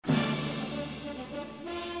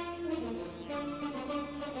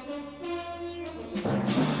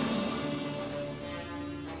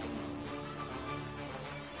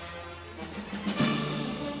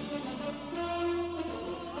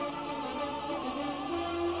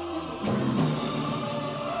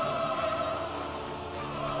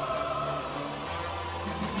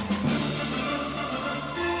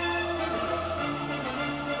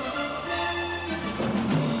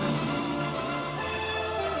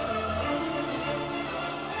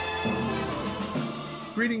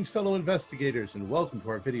Greetings, fellow investigators, and welcome to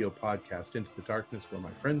our video podcast, Into the Darkness, where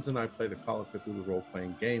my friends and I play the Call of Cthulhu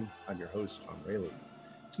role-playing game. I'm your host, Tom Rayleigh.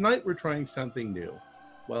 Tonight, we're trying something new.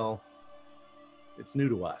 Well, it's new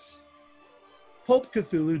to us. Pulp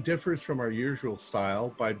Cthulhu differs from our usual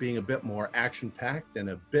style by being a bit more action-packed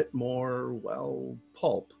and a bit more, well,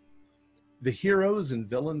 pulp. The heroes and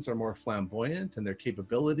villains are more flamboyant and their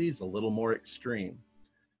capabilities a little more extreme.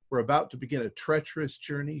 We're about to begin a treacherous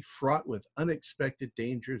journey fraught with unexpected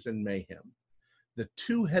dangers and mayhem. The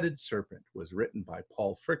Two-Headed Serpent was written by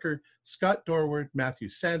Paul Fricker, Scott Dorward, Matthew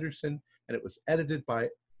Sanderson, and it was edited by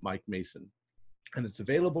Mike Mason. And it's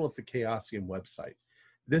available at the Chaosium website.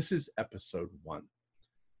 This is episode 1.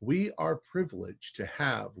 We are privileged to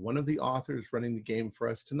have one of the authors running the game for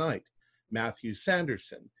us tonight. Matthew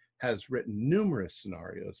Sanderson has written numerous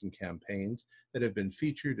scenarios and campaigns that have been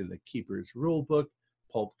featured in the Keeper's Rulebook,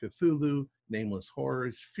 Pulp Cthulhu, Nameless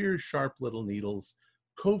Horrors, Fear's Sharp Little Needles,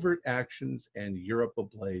 Covert Actions, and Europe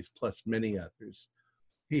Ablaze, plus many others.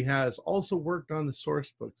 He has also worked on the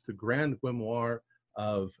source books, The Grand Grimoire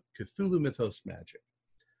of Cthulhu Mythos Magic.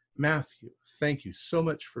 Matthew, thank you so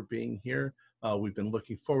much for being here. We've been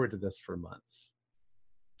looking forward to this for months.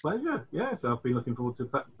 Pleasure. Yes, I've been looking forward to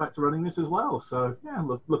back to running this as well. So yeah, I'm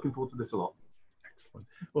looking forward to this a lot. Excellent.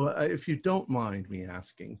 Well, if you don't mind me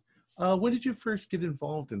asking, when did you first get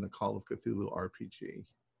involved in the Call of Cthulhu RPG?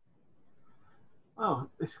 Oh,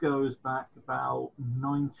 this goes back about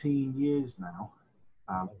 19 years now.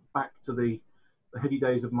 Back to the heady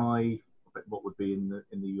days of my, what would be in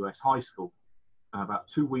the US high school. About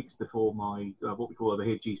 2 weeks before my, what we call over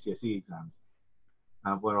here GCSE exams,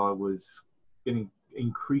 where I was getting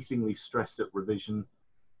increasingly stressed at revision.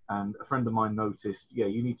 And a friend of mine noticed, yeah,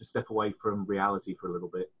 you need to step away from reality for a little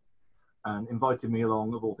bit, and invited me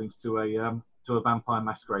along, of all things, to a Vampire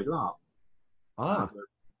Masquerade LARP.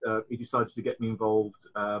 He decided to get me involved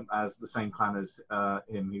as the same clan as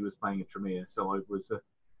him. He was playing a Tremere, so I was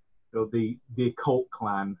the occult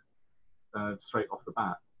clan straight off the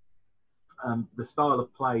bat. The style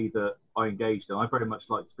of play that I engaged in, I very much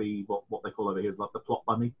like to be what they call over here is like the plot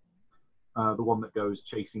bunny. The one that goes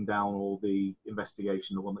chasing down all the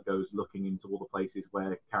investigation, the one that goes looking into all the places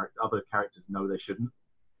where other characters know they shouldn't.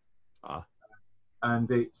 And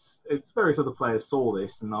it's various other players saw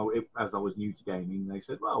this, and as I was new to gaming, they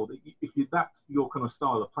said, well, if that's your kind of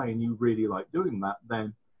style of play and you really like doing that,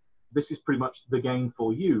 then this is pretty much the game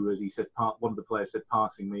for you. As he said, one of the players said,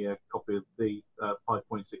 passing me a copy of the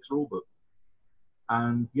 5.6 rulebook.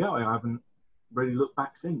 And yeah, I haven't really looked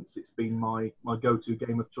back since. It's been my go-to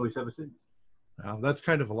game of choice ever since. Well, that's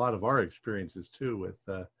kind of a lot of our experiences too. With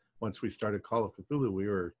once we started Call of Cthulhu,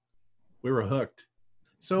 we were hooked.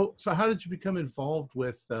 So how did you become involved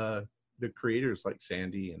with the creators like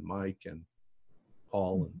Sandy and Mike and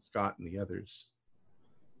Paul and Scott and the others?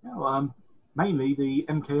 Yeah, well, mainly the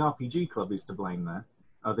MKRPG Club is to blame there.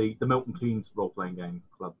 The Milton Keynes role-playing game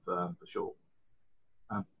club for short.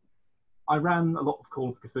 I ran a lot of Call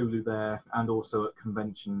of Cthulhu there, and also at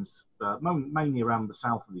conventions, mainly around the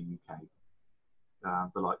south of the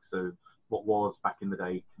UK. The likes of what was back in the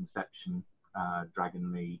day Conception,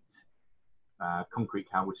 Dragon Meat, Concrete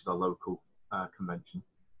Cow, which is our local convention.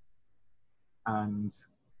 And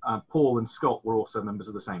Paul and Scott were also members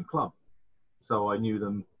of the same club, so I knew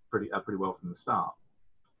them pretty well from the start.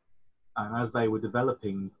 And as they were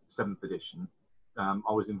developing 7th edition,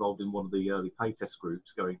 I was involved in one of the early playtest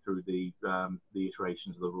groups, going through the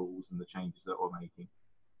iterations of the rules and the changes that we're making.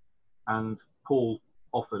 And Paul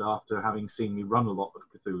offered, after having seen me run a lot of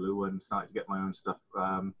Cthulhu and started to get my own stuff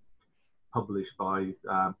published by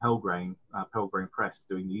Pelgrane Press,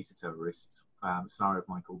 doing the Easter Terrorists, a scenario of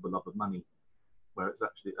mine called The Love of Money, where it's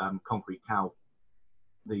actually Concrete Cow,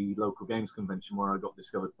 the local games convention where I got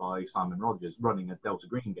discovered by Simon Rogers, running a Delta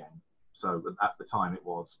Green game. So at the time it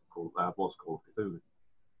was called Cthulhu.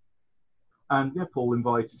 And yeah, Paul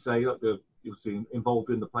invited to say, look, you're involved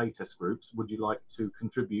in the playtest groups. Would you like to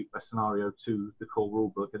contribute a scenario to the core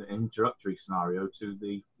rulebook and an introductory scenario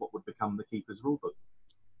to what would become the Keeper's Rulebook?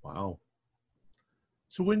 Wow.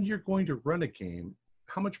 So when you're going to run a game,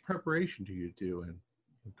 how much preparation do you do, and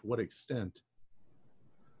to what extent?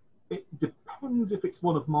 It depends if it's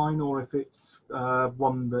one of mine or if it's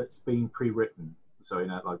one that's been pre-written. so in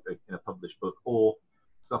a published book, or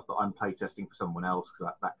stuff that I'm playtesting for someone else,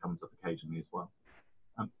 because that comes up occasionally as well.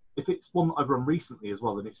 If it's one that I've run recently as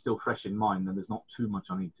well, and it's still fresh in mind, then there's not too much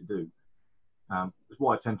I need to do. That's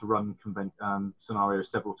why I tend to run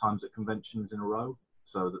scenarios several times at conventions in a row,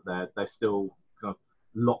 so that they're still kind of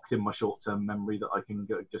locked in my short-term memory, that I can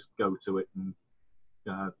just go to it and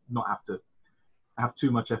not have to have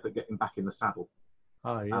too much effort getting back in the saddle.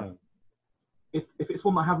 If it's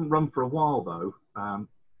one I haven't run for a while, though,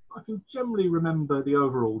 I can generally remember the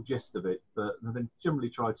overall gist of it, but then generally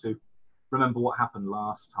try to remember what happened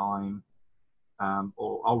last time,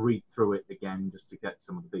 or I'll read through it again just to get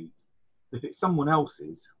some of the beats. If it's someone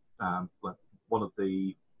else's, like one of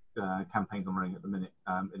the campaigns I'm running at the minute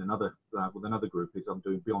in another with another group, is I'm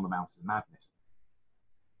doing Beyond the Mountains of Madness.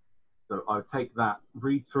 So I take that,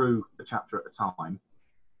 read through a chapter at a time,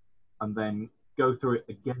 and then go through it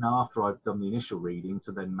again after I've done the initial reading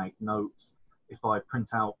to then make notes. If I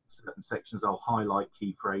print out certain sections, I'll highlight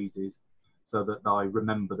key phrases so that I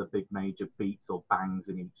remember the big major beats or bangs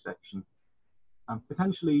in each section.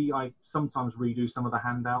 Potentially, I sometimes redo some of the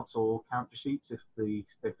handouts or character sheets if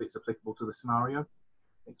it's applicable to the scenario.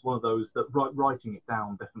 It's one of those that writing it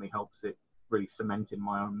down definitely helps it really cement in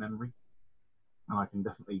my own memory. And I can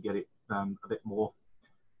definitely get it a bit more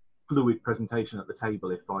fluid presentation at the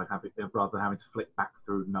table if I have it, rather than having to flick back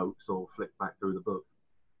through notes or flick back through the book.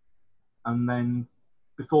 And then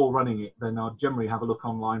before running it, then I'll generally have a look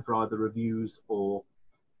online for either reviews or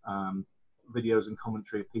videos and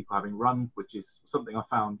commentary of people having run, which is something I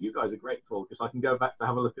found you guys are great for, because I can go back to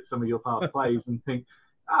have a look at some of your past plays and think,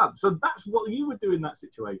 so that's what you would do in that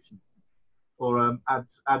situation, or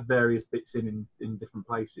add various bits in different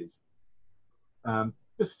places.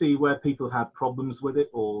 Just see where people have had problems with it,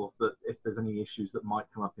 or that if there's any issues that might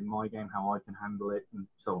come up in my game, how I can handle it, and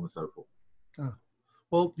so on and so forth. Oh.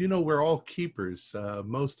 Well, we're all keepers.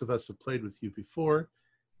 Most of us have played with you before,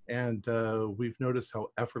 and we've noticed how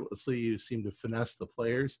effortlessly you seem to finesse the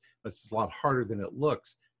players. It's a lot harder than it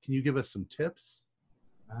looks. Can you give us some tips?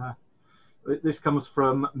 This comes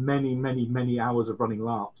from many, many, many hours of running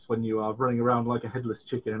LARPs, when you are running around like a headless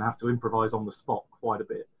chicken and have to improvise on the spot quite a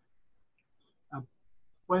bit.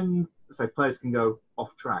 When, say, players can go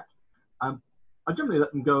off track, I generally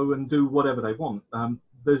let them go and do whatever they want.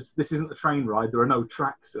 This isn't a train ride. There are no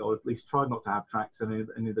tracks, or at least try not to have tracks in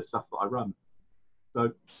any of the stuff that I run.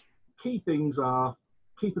 So key things are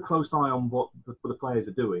keep a close eye on what the players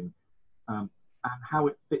are doing, and how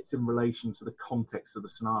it fits in relation to the context of the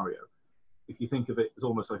scenario. If you think of it as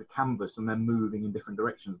almost like a canvas and they're moving in different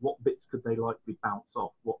directions, what bits could they likely bounce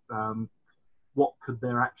off? What could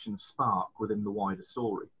their actions spark within the wider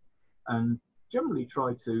story? And generally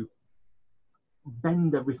try to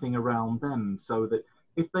bend everything around them so that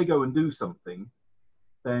if they go and do something,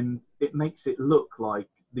 then it makes it look like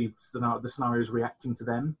the scenario is reacting to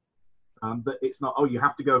them. But it's not, you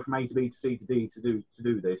have to go from A to B to C to D to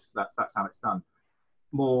do this. That's how it's done.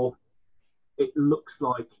 More, it looks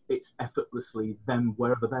like it's effortlessly them,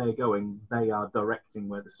 wherever they're going, they are directing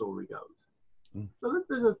where the story goes. So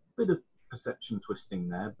there's a bit of perception twisting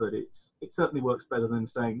there, but it certainly works better than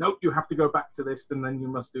saying, nope, you have to go back to this, and then you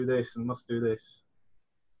must do this and must do this.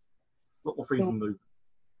 A lot more freedom move.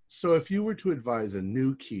 So if you were to advise a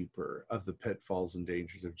new keeper of the pitfalls and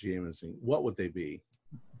dangers of GMing, what would they be?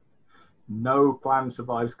 No plan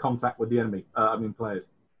survives contact with the enemy. Players.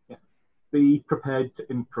 Yeah. Be prepared to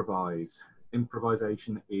improvise.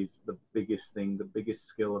 Improvisation is the biggest thing, the biggest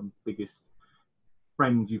skill and biggest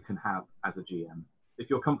friend you can have as a GM. If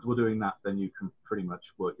you're comfortable doing that, then you can pretty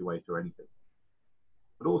much work your way through anything.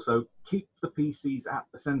 But also, keep the PCs at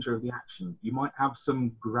the center of the action. You might have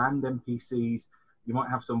some grand NPCs, you might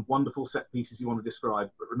have some wonderful set pieces you want to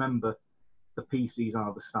describe, but remember, the PCs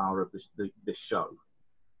are the star of this show,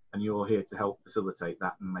 and you're here to help facilitate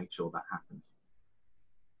that and make sure that happens.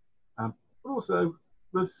 But also,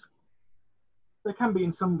 there can be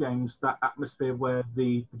in some games that atmosphere where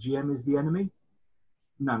the GM is the enemy.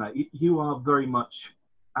 No, you are very much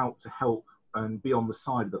out to help and be on the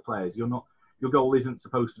side of the players. Your goal isn't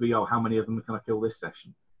supposed to be, how many of them can I kill this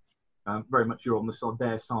session? Very much you're on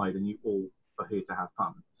their side, and you all are here to have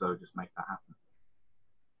fun. So just make that happen.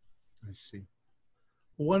 I see.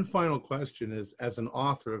 One final question is, as an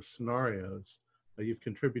author of scenarios, you've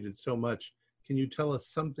contributed so much. Can you tell us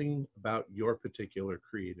something about your particular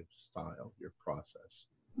creative style, your process?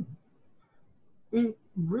 It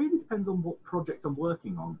really depends on what project I'm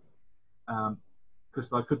working on.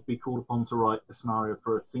 Because I could be called upon to write a scenario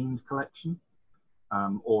for a themed collection,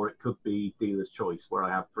 or it could be dealer's choice, where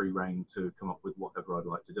I have free reign to come up with whatever I'd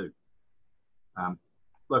like to do.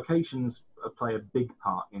 Locations play a big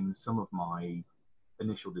part in some of my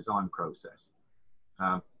initial design process,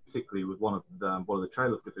 particularly with one of the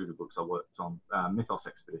Trail of Cthulhu books I worked on, Mythos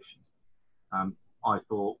Expeditions. I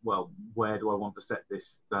thought, well, where do I want to set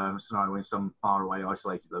this scenario in some faraway,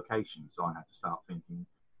 isolated location? So I had to start thinking,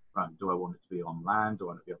 right, do I want it to be on land? Do I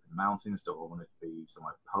want it to be up in the mountains? Do I want it to be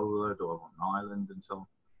somewhere polar? Do I want an island? And so on.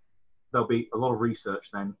 There'll be a lot of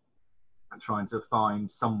research then, and trying to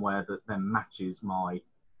find somewhere that then matches my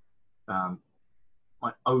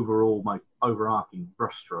overarching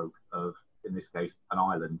brushstroke of, in this case, an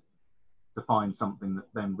island, to find something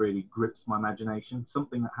that then really grips my imagination,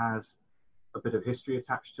 something that has a bit of history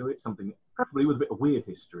attached to it, something preferably with a bit of weird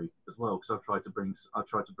history as well, because I've tried to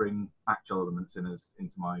bring factual elements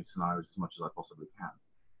into my scenarios as much as I possibly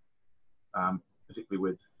can. Particularly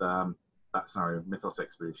with that scenario of Mythos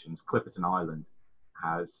Expeditions, Clipperton Island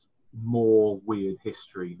has more weird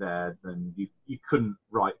history there than you couldn't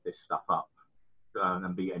write this stuff up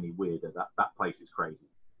and be any weirder. That place is crazy.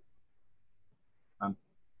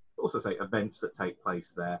 Also say events that take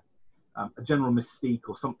place there, a general mystique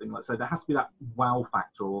or something like, so there has to be that wow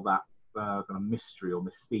factor or that kind of mystery or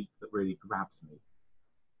mystique that really grabs me.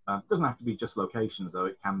 It doesn't have to be just locations though.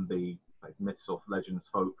 It can be like myths or legends,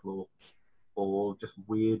 folklore, or just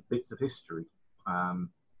weird bits of history.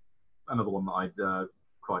 Another one that I'd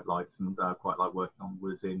quite liked and quite like working on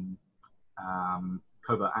was in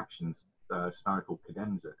Covert Actions, a scenario called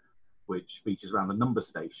Cadenza, which features around a number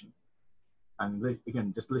station. And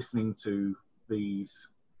again, just listening to these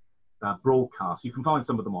broadcasts, you can find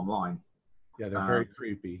some of them online. Yeah, they're very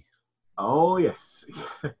creepy. Oh yes,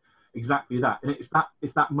 exactly that. And it's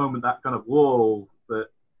that moment, that kind of whoa, that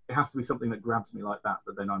it has to be something that grabs me like that.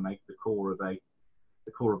 That then I make the core of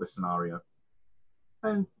a scenario.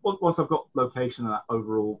 And once I've got location and that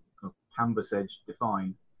overall kind of canvas edge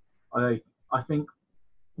defined, I think,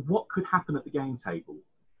 what could happen at the game table?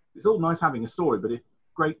 It's all nice having a story, but if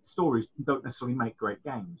great stories don't necessarily make great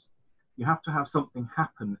games, you have to have something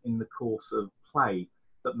happen in the course of play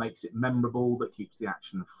that makes it memorable, that keeps the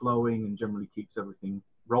action flowing, and generally keeps everything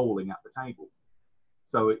rolling at the table.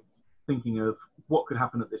 So it's thinking of what could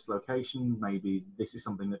happen at this location. Maybe this is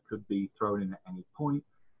something that could be thrown in at any point.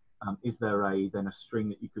 Is there then a string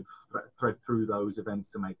that you could thread through those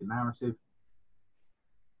events to make a narrative?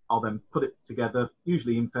 I'll then put it together,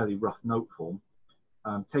 usually in fairly rough note form,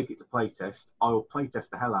 take it to playtest. I will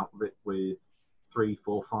playtest the hell out of it with 3,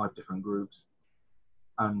 4, 5 different groups,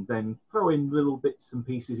 and then throw in little bits and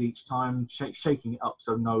pieces each time, shaking it up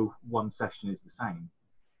so no one session is the same,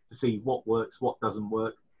 to see what works, what doesn't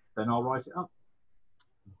work. Then I'll write it up.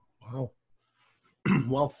 Wow.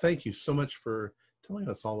 Well, thank you so much for telling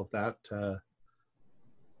us all of that.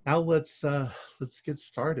 Now let's get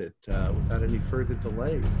started. Without any further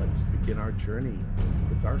delay, let's begin our journey into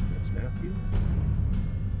the darkness. Matthew?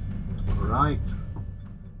 Right.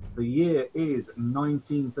 The year is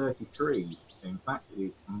 1933. In fact, it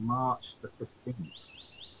is March the 15th.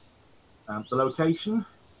 The location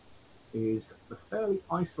is the fairly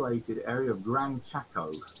isolated area of Gran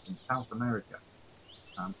Chaco in South America.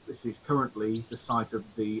 This is currently the site of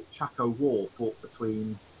the Chaco War fought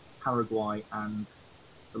between Paraguay and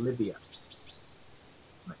Bolivia.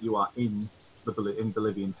 You are in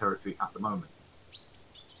Bolivian territory at the moment.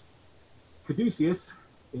 Caduceus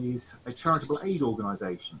is a charitable aid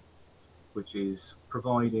organisation which is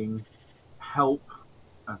providing help,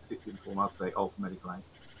 particularly in the form, I'd say, of medical aid,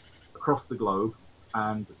 across the globe.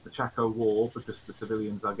 And the Chaco War, because the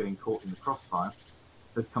civilians are getting caught in the crossfire,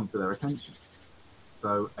 has come to their attention.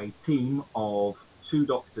 So a team of 2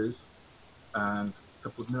 doctors and a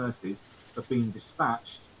couple of nurses have been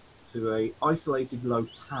dispatched to a isolated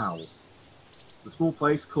locale, the small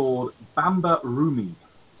place called Bamba Rumi,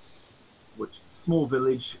 which is a small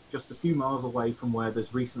village just a few miles away from where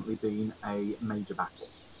there's recently been a major battle.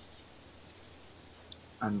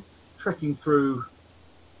 And trekking through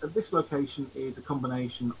this location is a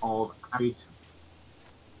combination of arid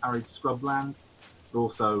scrubland, but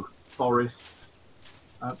also forests,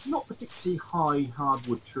 not particularly high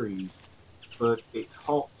hardwood trees, but it's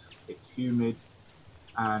hot, it's humid,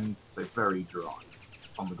 and so very dry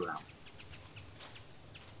on the ground.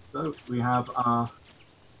 So we have our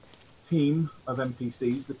team of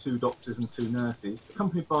NPCs, the 2 doctors and 2 nurses,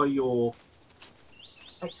 accompanied by your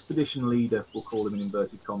expedition leader, we'll call him in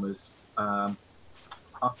inverted commas,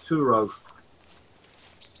 Arturo.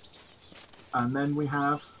 And then we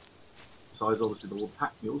have, besides obviously all the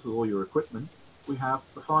pack mules with all your equipment, we have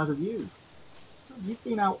the 5 of you. You've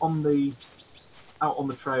been out on the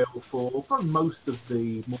trail for probably most of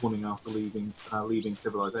the morning after leaving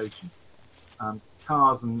civilization.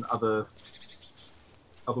 Cars and other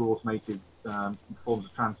automated forms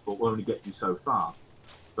of transport will only get you so far.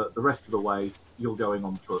 but the rest of the way you're going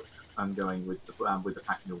on foot and going with the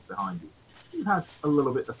pack mules behind you. You've had a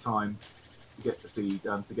little bit of time to get to see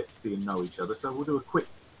and know each other. So we'll do a quick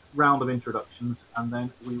round of introductions, and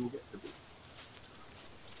then we will get to business.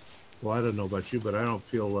 Well, I don't know about you, but I don't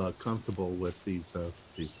feel comfortable with these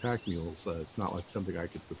pack mules. It's not like something I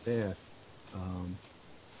could prepare.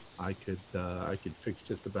 I could fix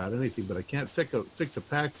just about anything, but I can't fix a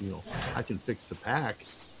pack mule. I can fix the pack,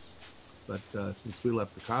 but since we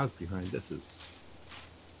left the cars behind, this is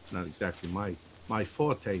not exactly my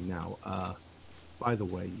forte now. By the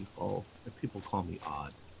way, people call me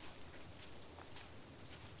Odd.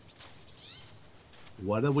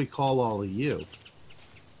 What do we call all of you?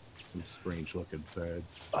 Some strange-looking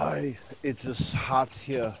birds. It is hot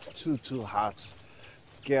here, too hot.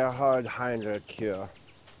 Gerhard Heinrich here,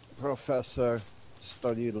 professor,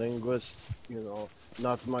 study linguist,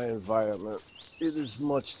 not my environment. It is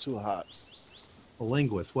much too hot. A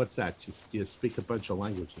linguist, what's that? You speak a bunch of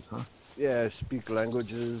languages, huh? Yeah, I speak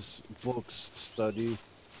languages, books, study.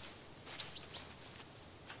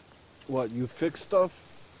 What, you fix stuff?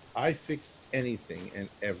 I fix anything and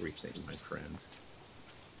everything, my friend.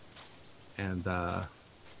 And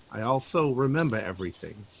I also remember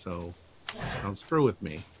everything, so don't screw with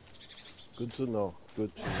me. Good to know.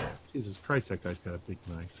 Jesus Christ, that guy's got a big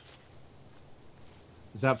knife.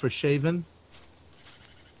 Is that for shaving?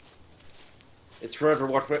 It's forever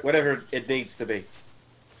whatever it needs to be.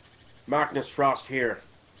 Magnus Frost here,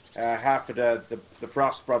 half of the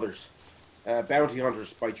Frost brothers, bounty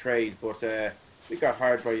hunters by trade, but we got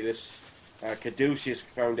hired by this Caduceus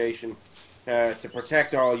Foundation to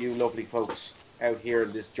protect all you lovely folks out here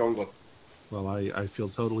in this jungle. Well, I feel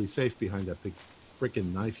totally safe behind that big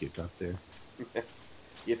freaking knife you got there.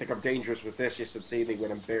 You think I'm dangerous with this? You should see me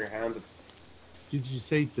when I'm barehanded. Did you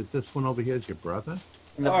say that this one over here is your brother?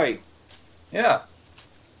 No. Aye. Yeah,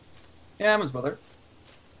 I'm his brother.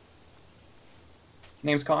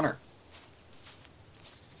 Name's Connor.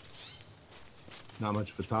 Not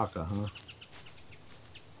much of a talker, huh?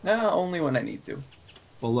 No, only when I need to.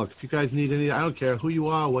 Well, look, if you guys need any, I don't care who you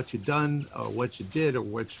are, what you've done, or what you did, or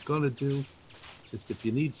what you're going to do. Just if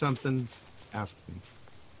you need something, ask me.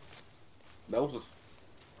 Moses.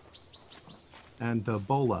 And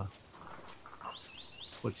Bola,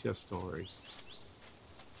 what's your story?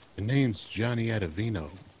 The name's Johnny Adavino,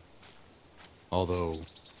 although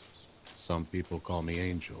some people call me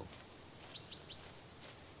Angel.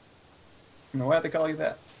 No, why'd they call you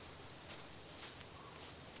that?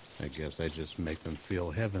 I guess I just make them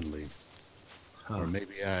feel heavenly. Huh. Or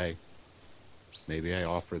maybe I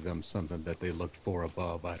offer them something that they looked for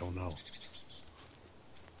above, I don't know.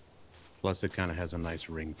 Plus it kind of has a nice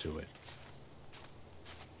ring to it.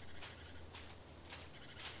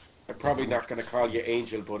 I'm probably not going to call you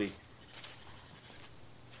Angel, buddy.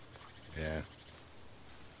 Yeah.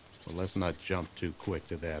 Well, let's not jump too quick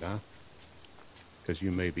to that, huh? Because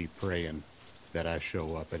you may be praying that I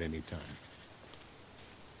show up at any time.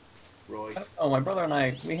 Right. Oh, my brother and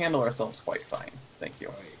I, we handle ourselves quite fine. Thank you.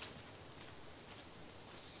 Right.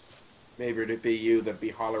 Maybe it'd be you that'd be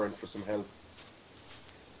hollering for some help.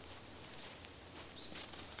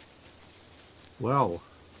 Well,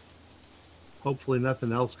 hopefully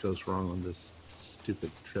nothing else goes wrong on this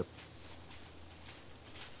stupid trip.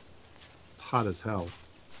 It's hot as hell.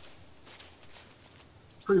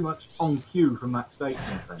 Pretty much on cue from that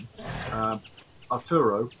statement then.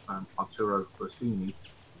 Arturo Rossini,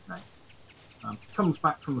 his name, comes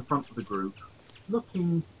back from the front of the group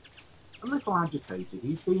looking a little agitated.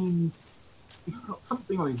 He's got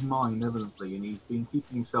something on his mind evidently, and he's been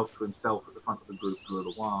keeping himself to himself at the front of the group for a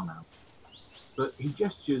little while now. But he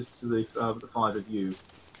gestures to the five of you. Do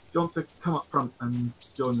you want to come up front and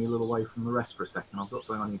join me a little way from the rest for a second? I've got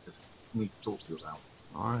something I need to talk to you about.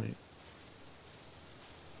 All right.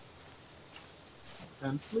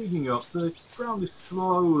 And leading you up, the ground is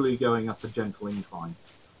slowly going up a gentle incline.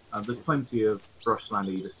 There's plenty of brushland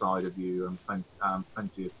either side of you, and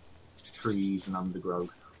plenty of trees and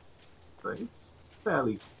undergrowth. But it's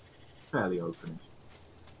fairly openish.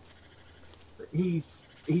 But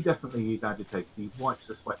he definitely is agitated. He wipes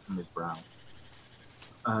the sweat from his brow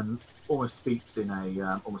and almost speaks in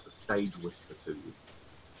almost a stage whisper to you.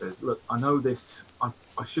 Says, "Look, I know this. I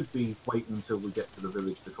should be waiting until we get to the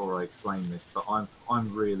village before I explain this, but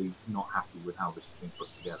I'm really not happy with how this has been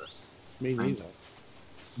put together. Me neither.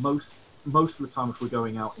 Most of the time, if we're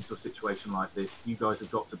going out into a situation like this, you guys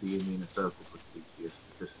have got to be in the inner circle for Theseus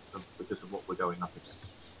because of what we're going up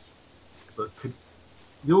against. But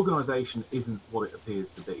the organisation isn't what it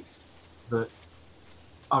appears to be.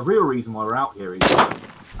 Our real reason why we're out here is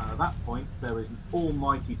at that point there is an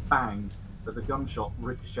almighty bang as a gunshot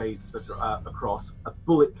ricochets across. A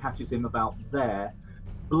bullet catches him about there.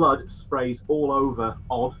 Blood sprays all over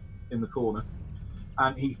Odd in the corner,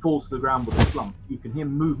 and he falls to the ground with a slump. You can hear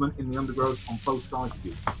movement in the undergrowth on both sides of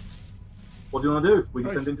you. What do you want to do? We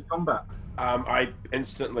descend into combat. I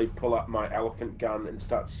instantly pull up my elephant gun and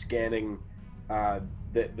start scanning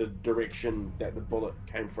the direction that the bullet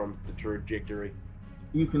came from, the trajectory.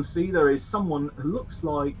 You can see there is someone who looks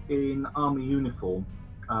like in army uniform.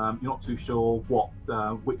 You're not too sure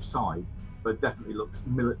which side, but definitely looks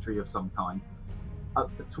military of some kind.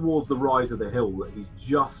 Towards the rise of the hill, that he's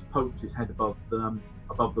just poked his head above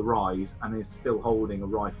the rise and is still holding a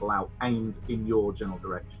rifle out, aimed in your general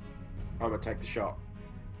direction. I'm gonna take the shot.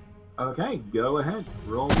 Okay, go ahead.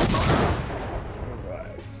 Roll.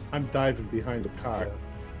 Alright. I'm diving behind the car.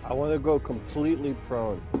 I want to go completely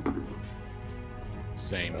prone.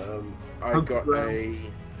 Same. I got a...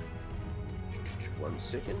 1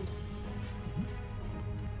 second.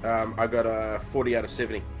 I got a 40 out of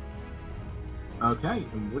 70. Okay,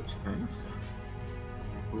 in which case,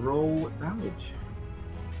 roll damage.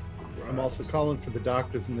 I'm also calling for the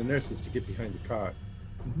doctors and the nurses to get behind the car.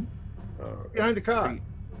 Behind the car.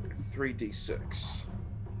 3d6.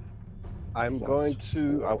 I'm going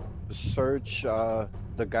to search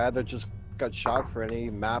the guy that just got shot for any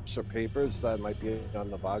maps or papers that might be on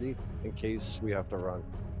the body in case we have to run.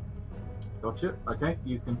 Gotcha. Okay,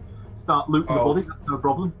 you can start looting the body. That's no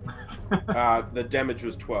problem. The damage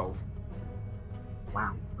was 12.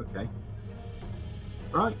 Wow. Okay.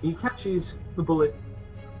 Right, he catches the bullet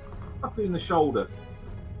roughly in the shoulder,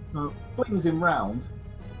 flings him round,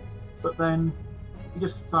 but then he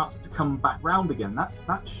just starts to come back round again.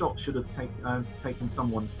 That shot should have taken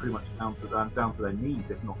someone pretty much down to their knees,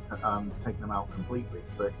 if not taken them out completely.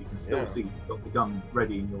 But you can still see you've got the gun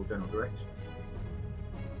ready in your general direction.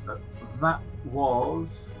 So that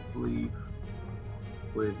was, I believe,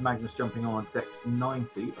 with Magnus jumping on Dex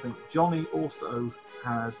 90. I think Johnny also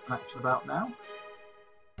has an action about now.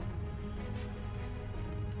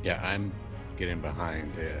 Yeah, I'm getting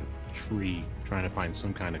behind a tree, trying to find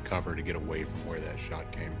some kind of cover to get away from where that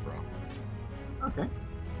shot came from. Okay.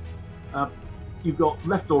 You've got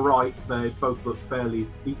left or right, they both look fairly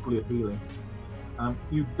equally appealing.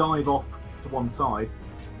 You dive off to one side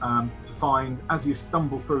to find, as you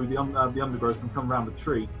stumble through the undergrowth and come around a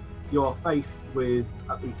tree, you are faced with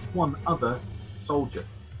at least one other soldier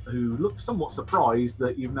who looks somewhat surprised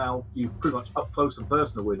that you've pretty much up close and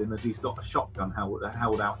personal with him, as he's got a shotgun held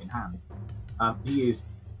out in hand. He is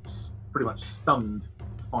pretty much stunned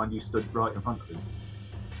to find you stood right in front of him.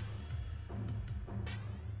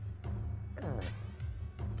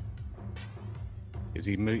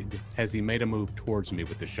 Has he made a move towards me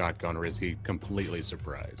with the shotgun, or is he completely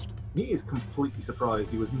surprised? He is completely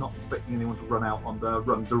surprised. He was not expecting anyone to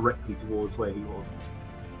run directly towards where he was.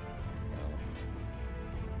 Well,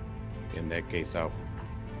 in that case, I'll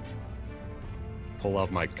pull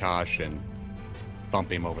out my Kosh and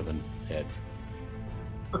thump him over the head.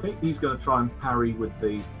 Okay, he's going to try and parry with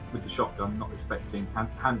the shotgun, not expecting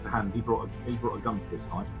hand to hand. He brought a gun to this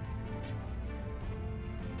time.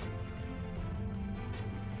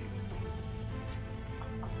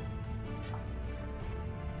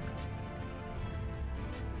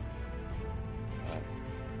 Uh,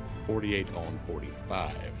 48 on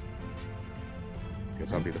 45.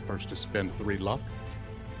 Guess I'll be the first to spend 3 luck.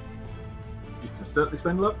 You can certainly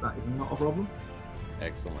spend luck. That is not a problem.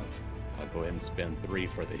 Excellent. I'll go ahead and spend 3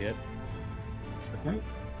 for the hit. Okay,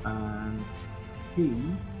 and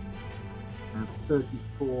he has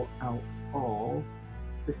 34 out of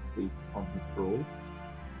 50 on his brawl.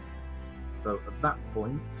 So at that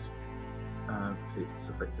point, it's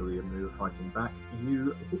effectively a move fighting back.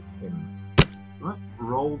 You hit him. Right,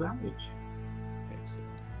 roll damage. Excellent.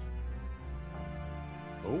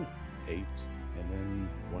 Oh, 8, and then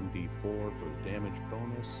 1d4 for the damage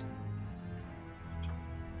bonus.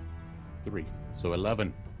 3, so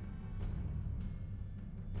 11.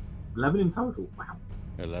 11 in total. Wow.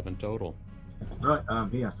 11 total. Right,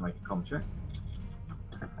 he has to make a con check.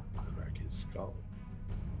 Crack his skull.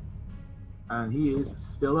 And he is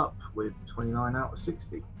still up with 29 out of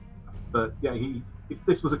 60. But yeah, if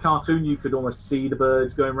this was a cartoon, you could almost see the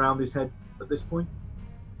birds going around his head at this point.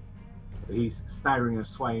 He's staggering and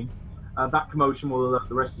swaying. That commotion will alert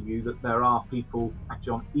the rest of you that there are people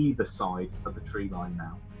actually on either side of the tree line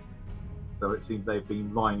now. So it seems they've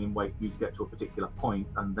been lying in wait for you to get to a particular point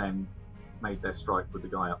and then made their strike with the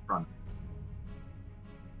guy up front.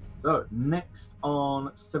 So next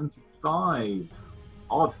on 75,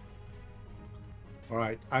 Odd. All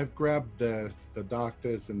right, I've grabbed the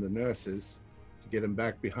doctors and the nurses to get them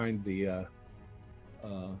back behind the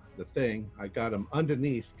the thing. I got him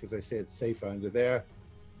underneath because I say it's safer under there.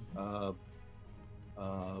 Or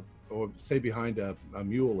stay behind a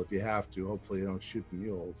mule if you have to. Hopefully you don't shoot the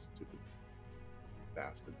mules, stupid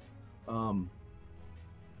bastards.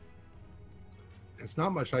 There's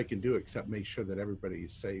not much I can do except make sure that everybody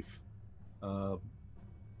is safe. I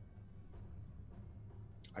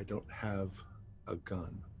don't have a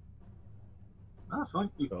gun. That's fine.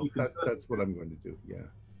 So that's what I'm going to do. Yeah.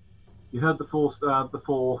 You heard the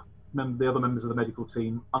other members of the medical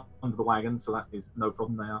team under the wagon, so that is no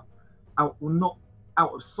problem. They are out, well, not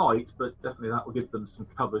out of sight, but definitely that will give them some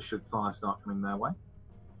cover should fire start coming their way.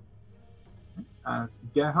 As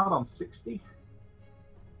Gerhard on 60.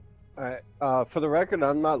 For the record,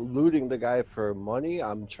 I'm not looting the guy for money.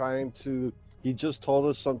 I'm trying to. He just told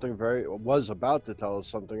us something was about to tell us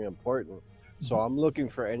something important. So I'm looking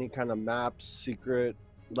for any kind of maps, secret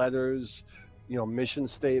letters, mission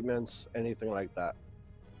statements, anything like that.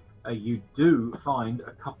 You do find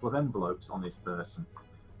a couple of envelopes on this person,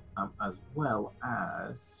 as well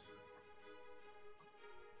as.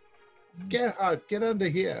 Gerhard, get under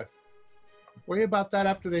here. Worry about that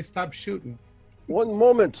after they stop shooting. One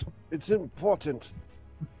moment. It's important.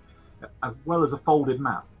 As well as a folded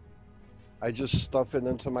map. I just stuff it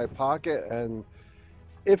into my pocket, and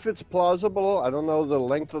if it's plausible, I don't know the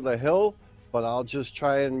length of the hill, but I'll just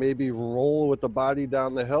try and maybe roll with the body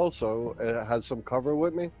down the hill so it has some cover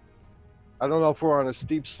with me. I don't know if we're on a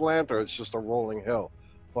steep slant or it's just a rolling hill,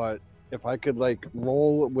 but if I could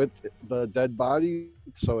roll with the dead body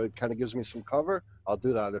so it kind of gives me some cover, I'll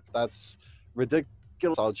do that. If that's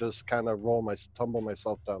ridiculous, I'll just kind of tumble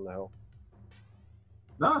myself down the hill.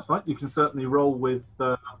 No, that's fine. You can certainly roll with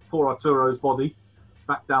poor Arturo's body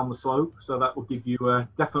back down the slope, so that will give you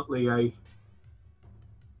definitely a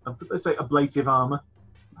let's say ablative armor.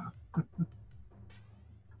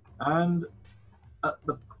 And at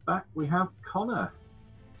the back we have Connor.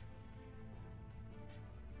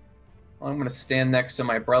 I'm going to stand next to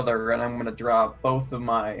my brother, and I'm going to draw both of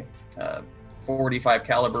my 45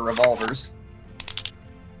 caliber revolvers,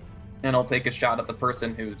 and I'll take a shot at the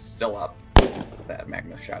person who's still up that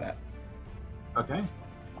Magnus shot at. Okay.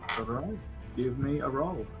 All right. Give me a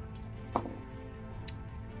roll.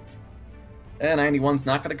 And 91's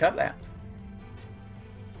not going to cut that.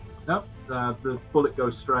 Nope. The bullet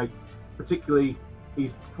goes straight. Particularly,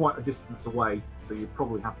 he's quite a distance away, so you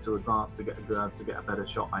probably have to advance to get a better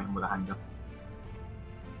shot aim with a handgun.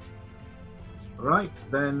 All right.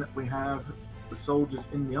 Then we have the soldiers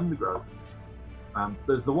in the undergrowth.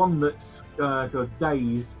 There's the one that's got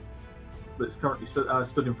dazed, that's currently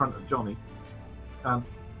stood in front of Johnny.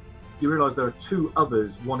 You realise there are two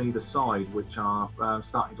others, one either side, which are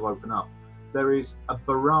starting to open up. There is a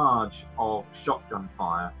barrage of shotgun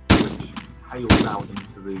fire which hails out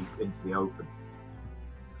into the open.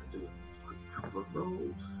 I'll do a quick couple of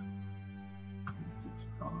rolls.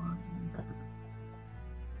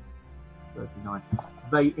 39.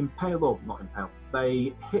 They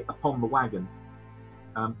they hit upon the wagon.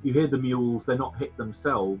 You hear the mules, they're not hit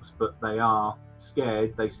themselves, but they are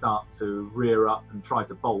scared. They start to rear up and try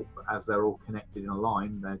to bolt, but as they're all connected in a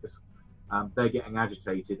line, they're getting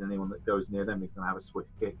agitated. Anyone that goes near them is going to have a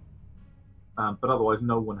swift kick. But otherwise,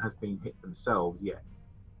 no one has been hit themselves yet.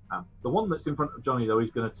 The one that's in front of Johnny, though,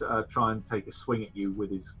 is going to try and take a swing at you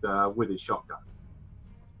with his shotgun.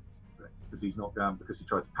 Because he's not going, because he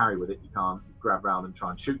tried to parry with it, he can't grab round and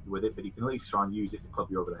try and shoot you with it, but he can at least try and use it to club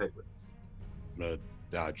you over the head with. I'm going to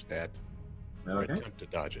dodge that. Or Okay. attempt to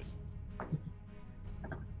dodge it.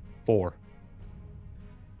 4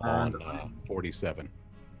 on 47.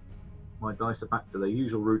 My dice are back to their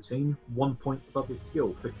usual routine. 1 point above his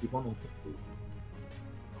skill, 51 on 50.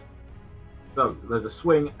 So there's a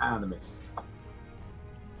swing and a miss.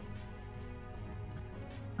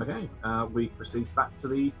 Okay, we proceed back to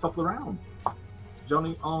the top of the round.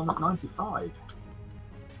 Johnny on 95.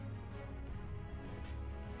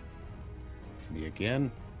 Me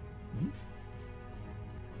again.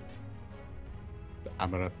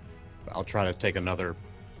 I'll try to take another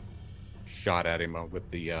shot at him with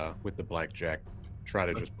the blackjack. Try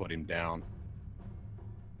to just put him down.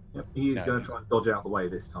 Yep, he is going to try and dodge out of the way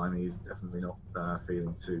this time. He's definitely not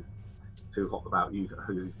feeling too hot about you.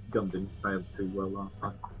 His gun didn't fail too well last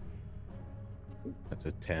time. That's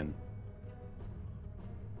a 10.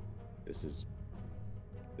 This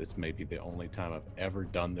may be the only time I've ever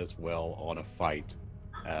done this well on a fight.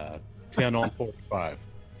 10 on 45.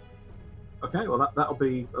 Okay, well that'll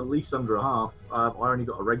be at least under a half. I only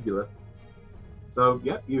got a regular. So,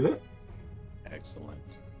 yep, you hit. Excellent.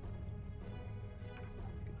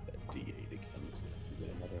 Get that D8 again. Let's see if we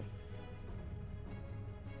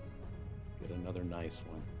get another nice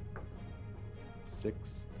one.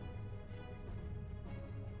 6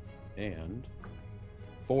 and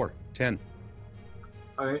 4. 10.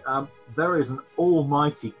 Okay, there is an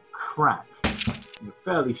almighty crack. I'm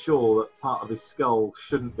fairly sure that part of his skull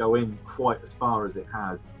shouldn't go in quite as far as it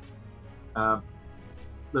has.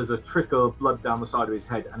 There's a trickle of blood down the side of his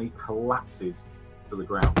head, and he collapses to the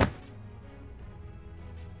ground.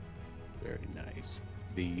 Very nice.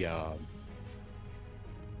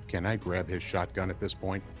 Can I grab his shotgun at this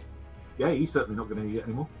point? Yeah, he's certainly not going to need it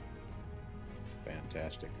anymore.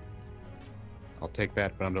 Fantastic. I'll take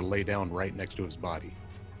that, but I'm going to lay down right next to his body.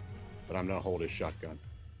 But I'm going to hold his shotgun.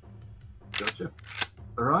 Gotcha.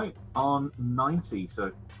 All right, on 90,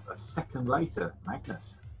 so a second later,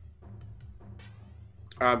 Magnus.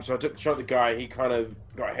 So I took the shot at the guy. He kind of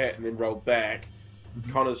got hit and then rolled back.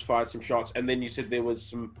 Connor's fired some shots, and then you said there was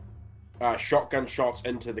some shotgun shots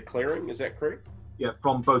into the clearing. Is that correct? Yeah,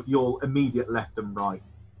 from both your immediate left and right.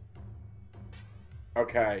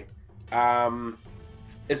 Okay.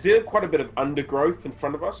 Is there quite a bit of undergrowth in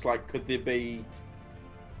front of us? Like, could there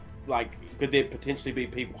potentially be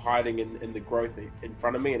people hiding in the growth in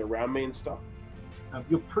front of me and around me and stuff?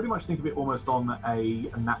 You'll pretty much think of it almost on a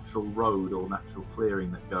natural road or natural clearing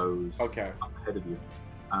that goes up ahead of you.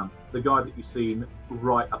 The guy that you've seen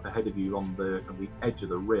right up ahead of you on the edge of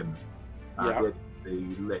the rim, the edge of the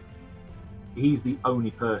lip, he's the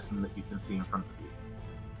only person that you can see in front of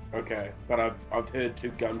you. Okay, but I've heard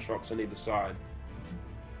 2 gunshots on either side.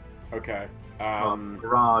 Okay.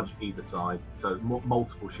 Garage either side, so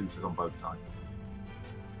multiple shooters on both sides.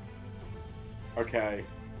 Okay,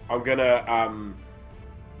 I'm gonna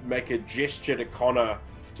make a gesture to Connor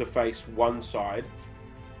to face one side,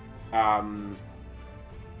 and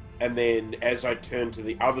then as I turn to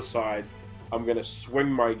the other side, I'm gonna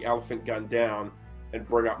swing my elephant gun down and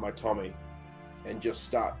bring up my Tommy, and just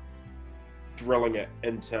start drilling it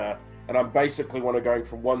into. And I'm basically going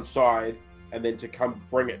from one side and then to come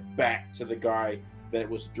bring it back to the guy that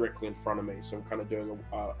was directly in front of me. So I'm kind of doing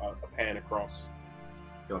a pan across.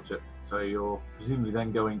 Gotcha. So you're presumably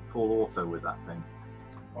then going full auto with that thing.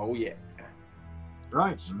 Oh yeah.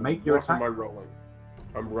 Right. So make your what attack. am I rolling?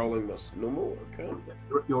 I'm rolling this normal. Okay.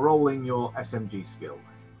 You're rolling your SMG skill.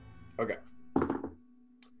 Okay.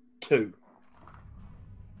 2.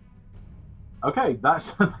 Okay,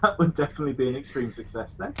 that would definitely be an extreme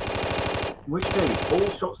success then. In which case, all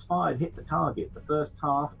shots fired hit the target. The first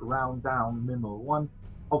half round down, minimal 1,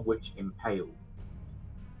 of which impale.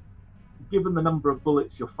 Given the number of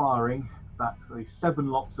bullets you're firing, that's 7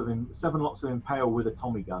 lots of impale with a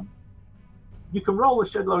Tommy gun. You can roll a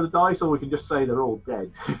shed load of dice, or we can just say they're all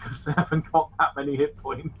dead because they haven't got that many hit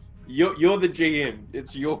points. You're the GM.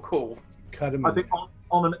 It's your call. Cut him. I think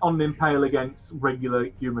on an impale against regular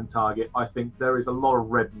human target, I think there is a lot of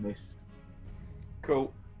red mist.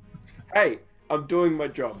 Cool. Hey, I'm doing my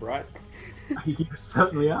job, right? You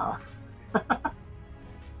certainly are.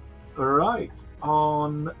 All right,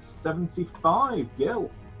 on 75,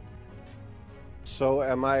 Gil. So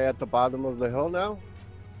am I at the bottom of the hill now?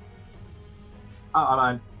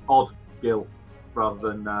 I mean, odd Gil rather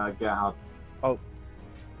than Gerhard. Oh.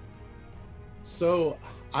 So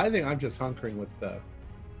I think I'm just hunkering with the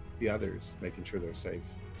others, making sure they're safe.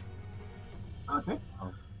 Okay.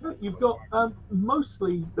 You've got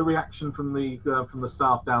mostly the reaction from the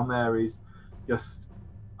staff down there is just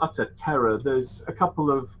utter terror. There's a couple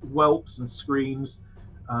of whelps and screams.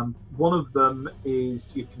 One of them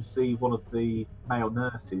is, you can see one of the male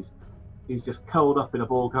nurses is just curled up in a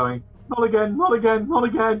ball going, "Not again, not again, not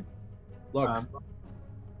again." Look,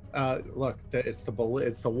 it's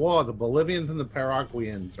the war, the Bolivians and the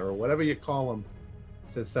Paraguayans, or whatever you call them.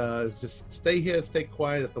 It says, just stay here, stay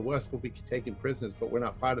quiet. If the West will be taking prisoners, but we're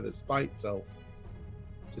not part of this fight, so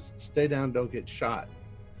just stay down, don't get shot.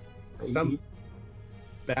 Some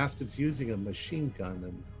bastard's using a machine gun,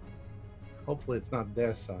 and hopefully it's not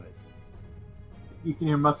their side. You can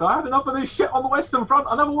hear him mutter, "I had enough of this shit on the Western Front.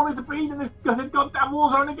 I never wanted to be in this goddamn war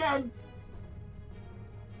zone again."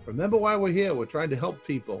 Remember why we're here. We're trying to help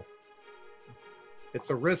people. It's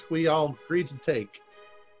a risk we all agreed to take.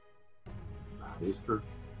 That is true.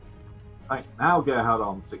 Right, now Gerhard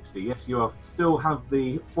on 60. Yes, you still have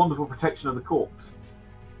the wonderful protection of the corpse.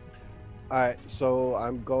 Alright, so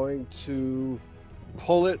I'm going to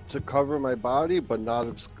pull it to cover my body, but not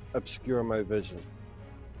obscure my vision.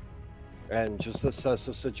 And just assess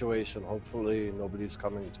the situation. Hopefully nobody's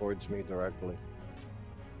coming towards me directly.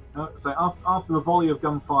 So after the volley of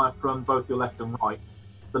gunfire from both your left and right,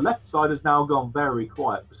 the left side has now gone very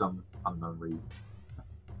quiet for some unknown reason.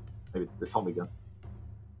 Maybe the Tommy gun.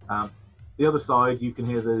 The other side, you can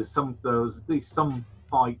hear there's some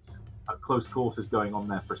fight close quarters going on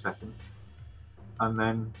there for a second. And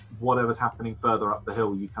then whatever's happening further up the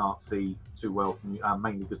hill, you can't see too well, from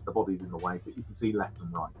mainly because the body's in the way, but you can see left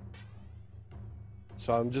and right.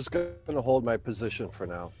 So I'm just going to hold my position for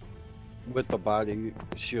now, with the body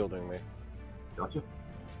shielding me. Gotcha.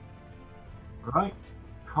 Right.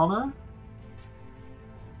 Connor?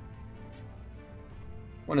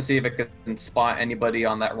 Want to see if it can spot anybody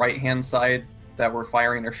on that right-hand side that were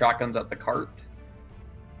firing their shotguns at the cart.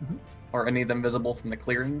 Mhm. Are any of them visible from the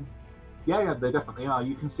clearing? Yeah, they definitely are.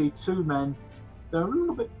 You can see two men. They're a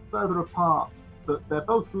little bit further apart, but they're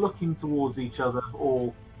both looking towards each other,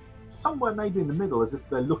 or somewhere maybe in the middle, as if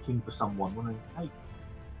they're looking for someone. Wondering, hey,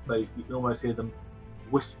 you can almost hear them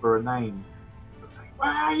whisper a name. They'll say,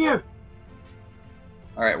 "Where are you?"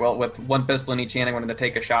 All right, well, with one pistol in each hand, I wanted to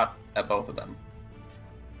take a shot at both of them.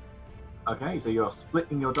 Okay, so you're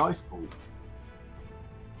splitting your dice pool.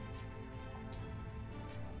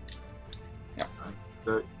 Yeah. Right.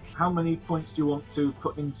 So, how many points do you want to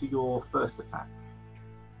put into your first attack?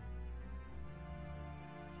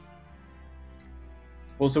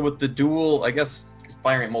 Well, so with the dual, I guess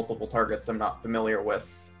firing at multiple targets, I'm not familiar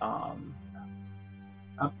with.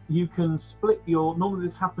 You can split your. Normally,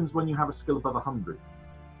 this happens when you have a skill above 100.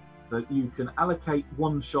 So you can allocate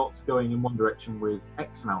one shot going in one direction with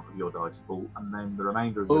X amount of your dice pool, and then the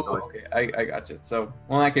remainder of your dice. Okay, I got you. So,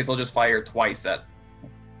 well, in that case, I'll just fire twice at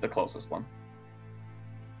the closest one.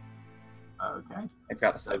 Okay. I've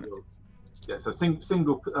got a So 7. yeah. So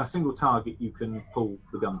single target you can pull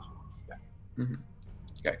the gun to. Yeah. Mm-hmm.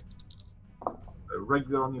 Okay. So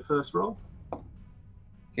regular on your first roll.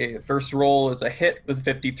 Okay, the first roll is a hit with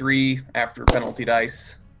 53 after penalty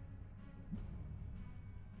dice.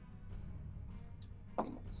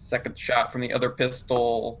 Second shot from the other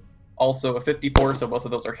pistol, also a 54, so both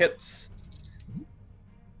of those are hits.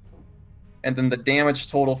 And then the damage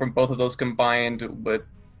total from both of those combined would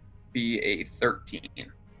be a 13.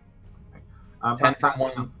 10 from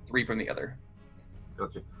one, enough. 3 from the other.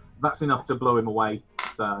 Gotcha. That's enough to blow him away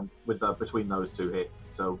between those two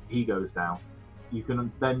hits. So he goes down. You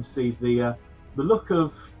can then see the look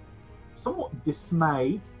of somewhat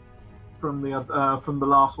dismay from the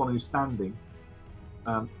last one who's standing.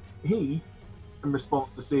 He, in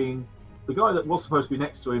response to seeing the guy that was supposed to be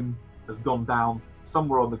next to him has gone down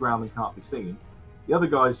somewhere on the ground and can't be seen. The other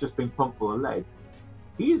guy's just been pumped full of lead.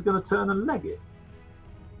 He's going to turn and leg it.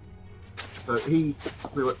 So he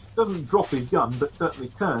doesn't drop his gun, but certainly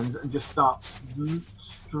turns and just starts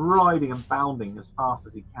striding and bounding as fast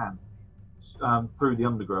as he can through the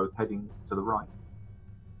undergrowth, heading to the right.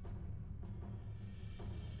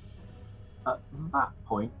 At that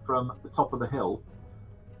point, from the top of the hill,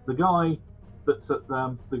 the guy that's at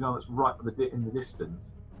the guy that's right in the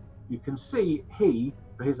distance, you can see he,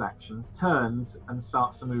 for his action, turns and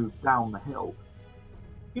starts to move down the hill.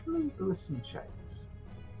 Give me listen checks.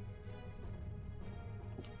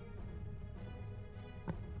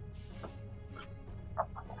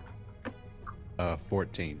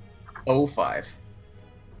 14. 05.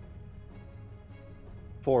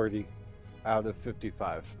 40 out of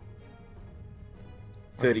 55.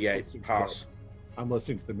 38. Pass. I'm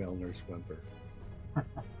listening to the male nurse whimper.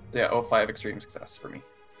 Yeah, 05 extreme success for me.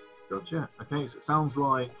 Gotcha. Okay, so it sounds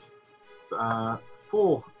like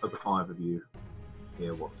 4 of the 5 of you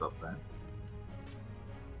hear what's up there.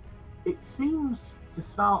 It seems to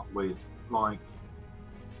start with like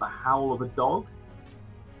the howl of a dog,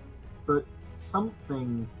 but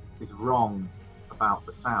something is wrong about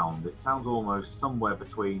the sound. It sounds almost somewhere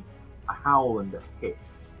between a howl and a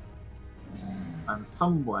hiss. And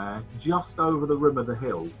somewhere just over the rim of the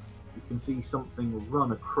hill, you can see something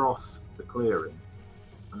run across the clearing,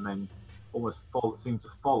 and then almost seem to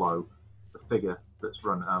follow the figure that's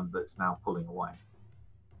that's now pulling away.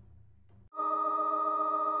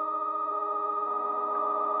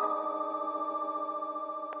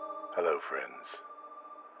 Hello, friends.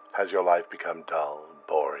 Has your life become dull,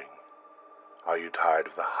 boring? Are you tired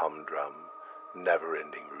of the humdrum,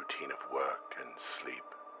 never-ending routine of work and sleep?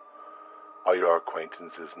 Are your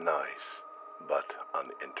acquaintances nice, but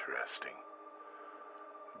uninteresting?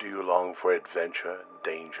 Do you long for adventure,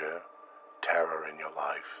 danger, terror in your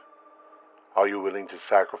life? Are you willing to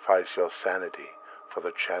sacrifice your sanity for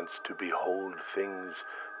the chance to behold things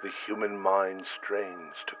the human mind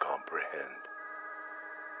strains to comprehend?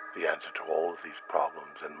 The answer to all of these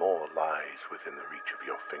problems and more lies within the reach of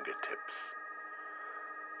your fingertips.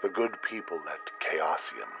 The good people at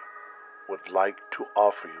Chaosium would like to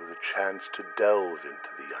offer you the chance to delve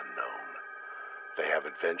into the unknown. They have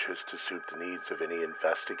adventures to suit the needs of any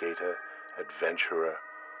investigator, adventurer,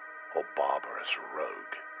 or barbarous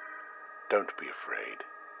rogue. Don't be afraid.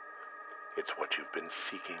 It's what you've been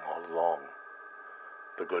seeking all along.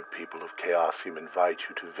 The good people of Chaosium invite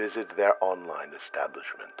you to visit their online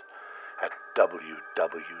establishment at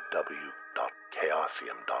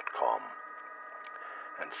www.chaosium.com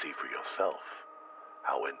and see for yourself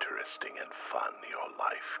how interesting and fun your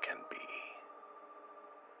life can be.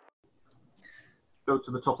 Go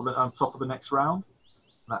to the top of the next round.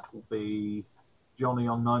 That will be Johnny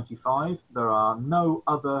on 95. There are no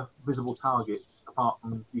other visible targets apart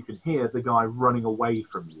from you can hear the guy running away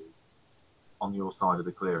from you on your side of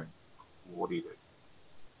the clearing. What do you do?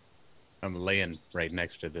 I'm laying right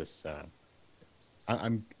next to this.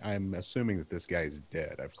 I'm assuming that this guy's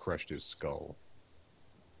dead. I've crushed his skull.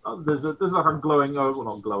 There's like a glowing, well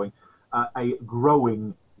not glowing, a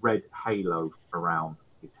growing red halo around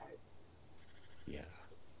his head. Yeah.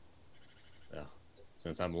 Well,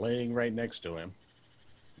 since I'm laying right next to him,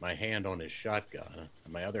 my hand on his shotgun,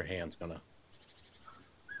 and my other hand's gonna.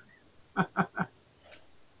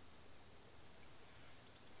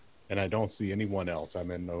 And I don't see anyone else. I'm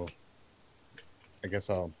in no. I guess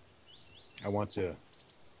I want to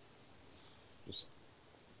just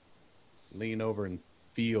lean over and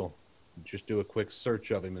just do a quick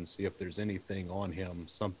search of him and see if there's anything on him,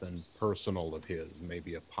 something personal of his,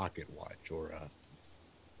 maybe a pocket watch or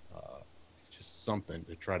just something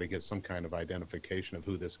to try to get some kind of identification of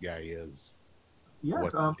who this guy is. Yeah,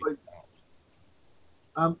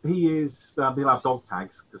 he is. He'll have dog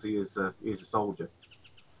tags because he is a soldier.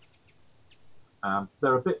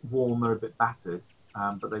 They're a bit worn, they're a bit battered,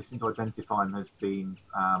 but they seem to identify him as being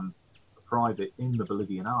a private in the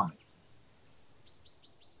Bolivian army.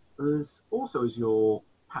 There's also, as you're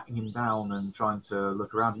patting him down and trying to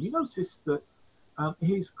look around, you notice that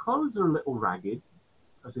his clothes are a little ragged,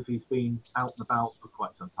 as if he's been out and about for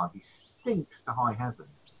quite some time. He stinks to high heaven.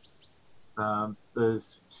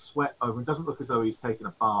 There's sweat over him. It doesn't look as though he's taken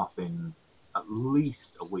a bath in at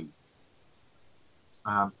least a week.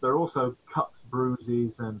 There are also cuts,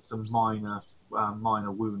 bruises, and some minor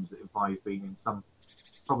wounds that imply he's been in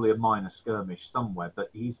probably a minor skirmish somewhere,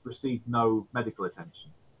 but he's received no medical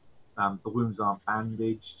attention. The wounds aren't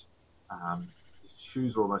bandaged. His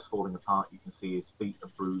shoes are almost falling apart. You can see his feet are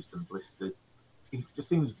bruised and blistered. He just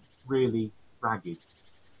seems really ragged,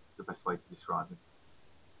 the best way to describe him.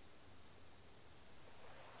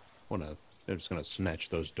 I'm just going to snatch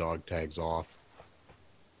those dog tags off,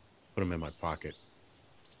 put them in my pocket,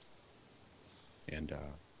 and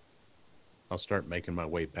I'll start making my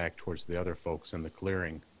way back towards the other folks in the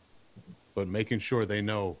clearing, but making sure they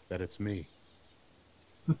know that it's me.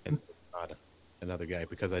 And not another guy,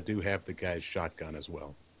 because I do have the guy's shotgun as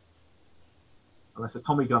well. Unless a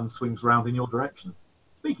Tommy gun swings round in your direction.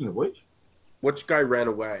 Speaking of which guy ran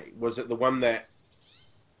away? Was it the one that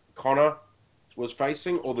Connor was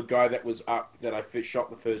facing, or the guy that was up that I shot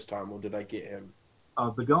the first time, or did I get him?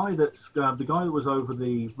 the guy that was over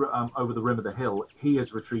the rim of the hill, he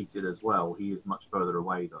has retreated as well. He is much further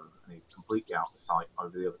away though, and he's completely out of sight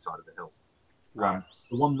over the other side of the hill. Right.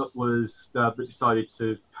 The one that was that decided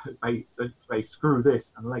to say screw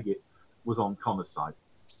this and leg it was on Connor's side.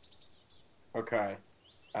 Okay.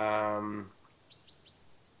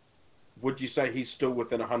 Would you say he's still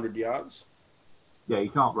within 100 yards? Yeah, he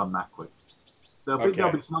can't run that quick.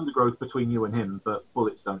 There'll be some undergrowth between you and him, but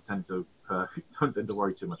bullets don't tend to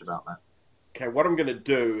worry too much about that. Okay, what I'm going to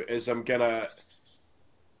do is I've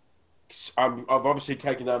obviously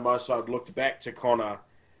taken down my side, looked back to Connor,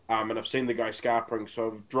 and I've seen the guy scarpering,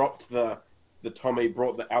 so I've dropped the Tommy,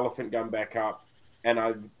 brought the elephant gun back up, and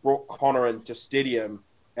I've brought Connor in to steady him,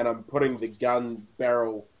 and I'm putting the gun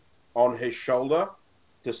barrel on his shoulder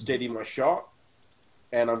to steady my shot,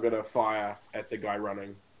 and I'm going to fire at the guy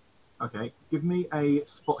running. Okay, give me a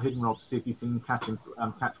spot hidden roll to see if you can catch him,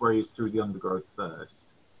 catch where he is through the undergrowth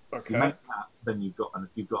first. Okay. If you make that, then you've got a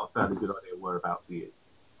fairly good idea whereabouts he is.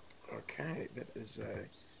 Okay, that is a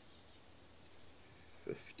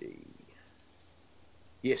 50.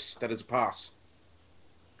 Yes, that is a pass.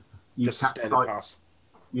 Just a standard pass.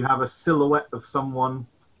 You have a silhouette of someone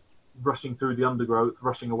rushing through the undergrowth,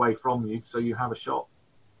 rushing away from you, so you have a shot.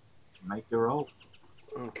 Make your roll.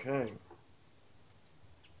 Okay.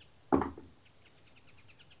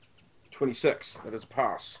 26. That is a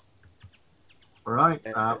pass. All right.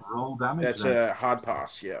 Roll damage. That's then. a hard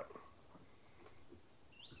pass, yeah.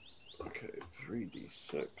 Okay,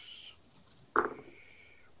 3d6.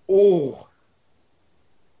 Oh!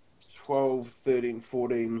 12, 13,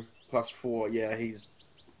 14, plus 4. Yeah, he's...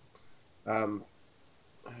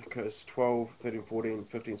 Okay, it's 12, 13, 14,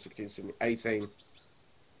 15, 16, 17, 18.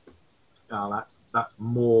 That's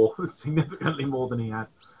more, significantly more than he had.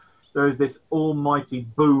 There is this almighty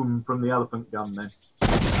boom from the elephant gun then.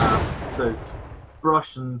 There's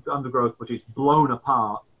brush and undergrowth which is blown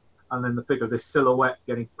apart, and then the figure, this silhouette,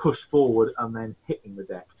 getting pushed forward and then hitting the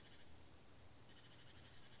deck.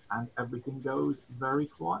 And everything goes very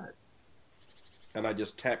quiet. And I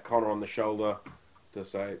just tap Connor on the shoulder to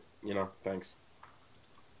say, thanks.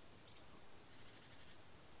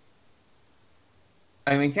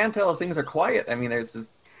 I mean, can't tell if things are quiet. I mean, there's this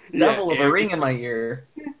devil of a ring in my ear.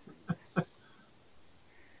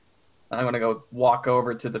 I'm going to go walk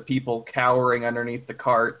over to the people cowering underneath the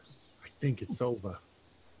cart. I think it's over.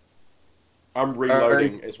 I'm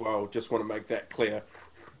reloading as well. Just want to make that clear.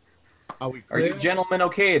 Are we Are clear? you gentlemen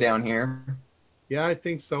okay down here? Yeah, I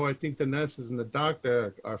think so. I think the nurses and the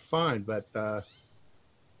doctor are fine, but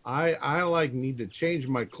I need to change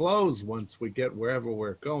my clothes once we get wherever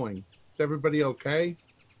we're going. Is everybody okay?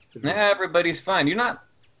 Everybody's fine. You not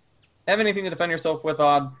have anything to defend yourself with,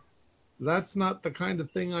 Odd? That's not the kind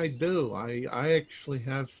of thing I do. I actually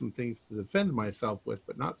have some things to defend myself with,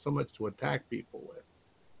 but not so much to attack people with.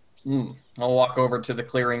 I'll walk over to the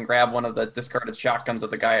clearing, grab one of the discarded shotguns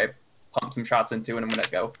that the guy pumped some shots into, and I'm going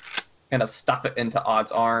to go kind of stuff it into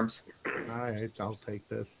Odd's arms. All right, I'll take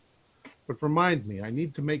this. But remind me, I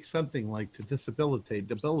need to make something like to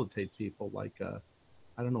debilitate people, like a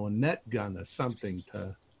net gun or something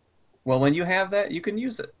to... Well, when you have that, you can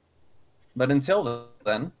use it. But until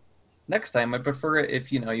then, next time, I prefer it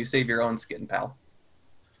if, you save your own skin, pal.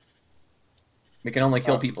 We can only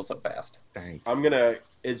kill people so fast. Thanks. I'm going to...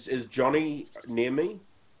 Is Johnny near me?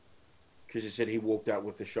 Because you said he walked out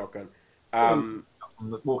with the shotgun.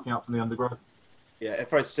 Walking out from the undergrowth. Yeah,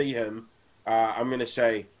 if I see him, I'm going to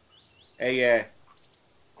say, hey,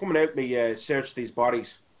 come and help me search these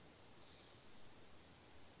bodies.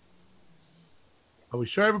 Are we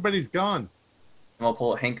sure everybody's gone? And I'll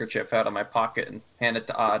pull a handkerchief out of my pocket and hand it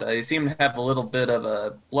to Odd. You seem to have a little bit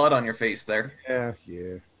of blood on your face there. Yeah.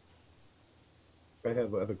 I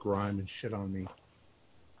have other grime and shit on me.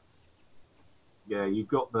 Yeah, you've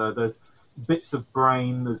got there's bits of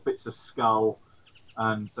brain, there's bits of skull,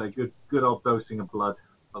 and so good old dosing of blood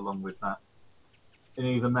along with that. And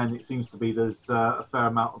even then, it seems to be there's a fair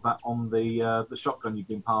amount of that on the shotgun you've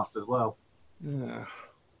been passed as well. Yeah.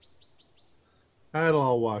 That'll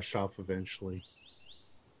all wash off eventually.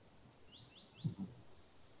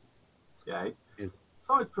 Yeah,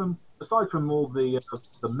 aside from all the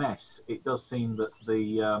mess, it does seem that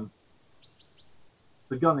the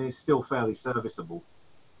gun is still fairly serviceable.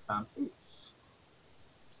 It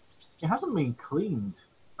hasn't been cleaned,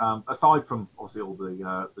 aside from obviously all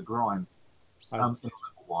the grime, in a little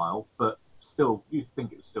while, but still, you'd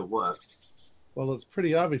think it would still work. Well, it's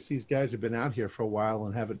pretty obvious these guys have been out here for a while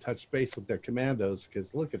and haven't touched base with their commandos,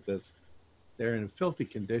 because look at this. They're in filthy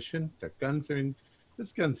condition.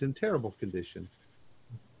 This gun's in terrible condition.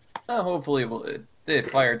 Hopefully they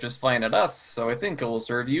fired just fine at us, so I think it will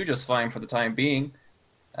serve you just fine for the time being.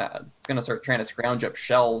 Gonna start trying to scrounge up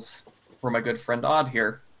shells for my good friend Odd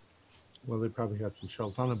here. Well, they probably got some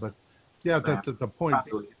shells on them, but yeah, that's the point,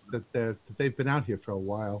 that they've been out here for a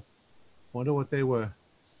while. Wonder what they were.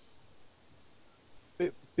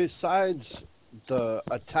 Besides the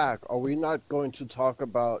attack, are we not going to talk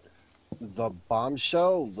about the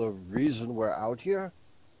bombshell, the reason we're out here?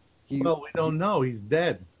 Well, we don't know. He's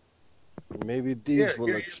dead. Maybe these will...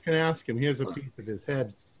 Here, you can ask him. Here's a piece of his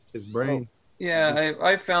head, his brain. Yeah,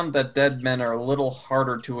 I found that dead men are a little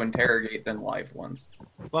harder to interrogate than live ones.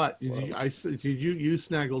 But you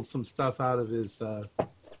snaggled some stuff out of his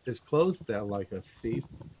clothes there like a thief.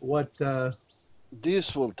 What?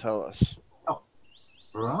 These will tell us. Oh,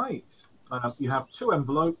 right. You have 2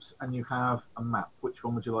 envelopes and you have a map. Which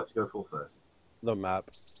one would you like to go for first? The map.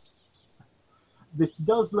 This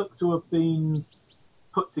does look to have been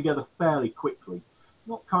put together fairly quickly.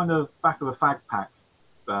 Not kind of back of a fag pack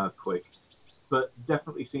quick, but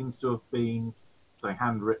definitely seems to have been, say,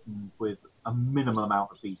 handwritten with a minimum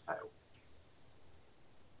amount of detail.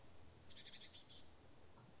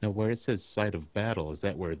 Now, where it says site of battle, is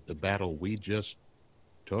that where the battle we just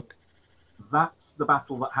took? That's the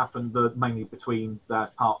battle that happened mainly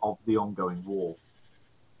as part of the ongoing war.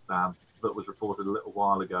 That was reported a little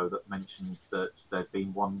while ago that mentioned that there'd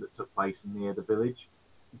been one that took place near the village.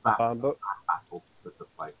 That's that battle that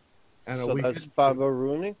took place. And so that's Baba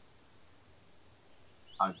Rooney?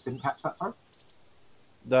 I didn't catch that, sorry?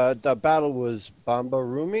 The battle was Bamba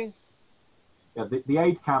Rumi? Yeah, the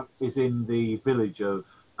aid camp is in the village of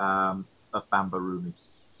Bamba Rumi.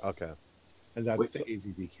 Okay. And that's the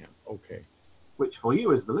AZD camp. Okay. Which for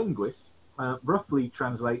you as the linguist, roughly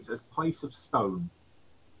translates as place of stone.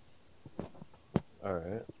 All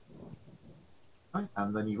right.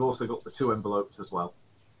 And then you've also got the 2 envelopes as well.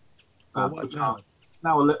 What now?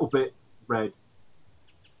 now a little bit red.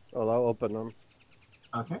 Well, I'll open them.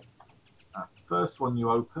 Okay. First one you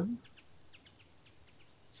open.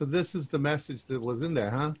 So this is the message that was in there,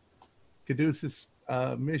 huh? Caduceus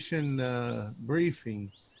mission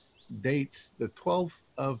briefing, date the 12th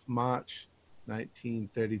of March,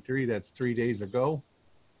 1933. That's 3 days ago.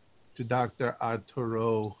 To Dr.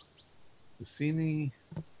 Arturo Lucini.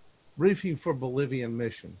 Briefing for Bolivian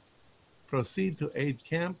mission. Proceed to aid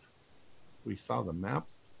camp. We saw the map.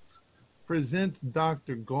 Present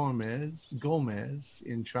Dr. Gomez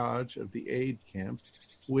in charge of the aid camp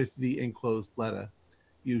with the enclosed letter.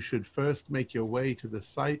 You should first make your way to the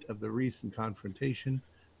site of the recent confrontation.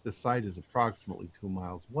 The site is approximately 2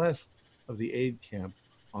 miles west of the aid camp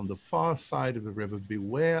on the far side of the river.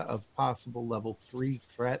 Beware of possible level 3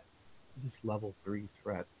 threat. This level 3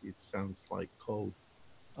 threat, it sounds like code.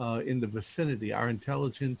 In the vicinity, our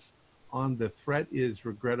intelligence on the threat is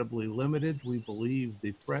regrettably limited. We believe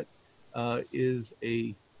the threat is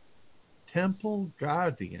a temple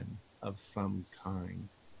guardian of some kind.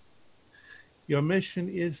 Your mission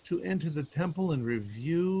is to enter the temple and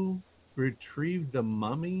retrieve the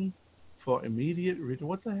mummy for immediate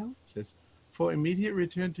what the hell is this? For immediate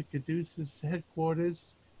return to Caduceus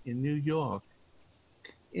headquarters in New York.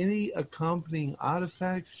 Any accompanying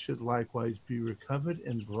artifacts should likewise be recovered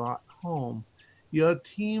and brought home. Your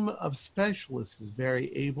team of specialists is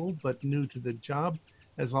very able but new to the job.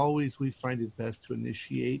 As always, we find it best to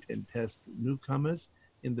initiate and test newcomers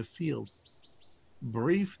in the field.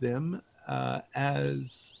 Brief them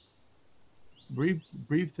as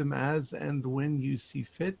and when you see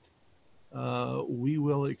fit. We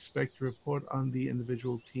will expect to report on the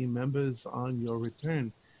individual team members on your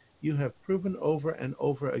return. You have proven over and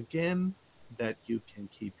over again that you can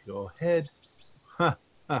keep your head.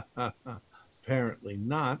 Apparently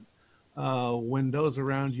not. When those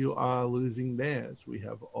around you are losing theirs, we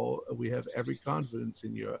have every confidence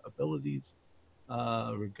in your abilities.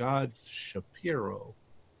 Regards, Shapiro.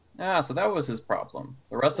 So that was his problem.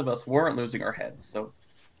 The rest of us weren't losing our heads, so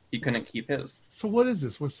he couldn't keep his. So what is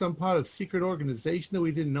this? Was some part of secret organization that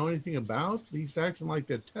we didn't know anything about? He's acting like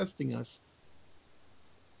they're testing us.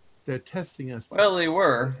 They're testing us. Well, they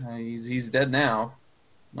were. He's dead now.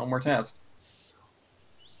 No more tests.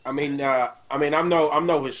 I'm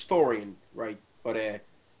no historian, right? But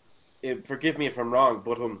forgive me if I'm wrong,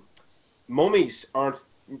 but mummies aren't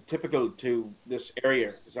typical to this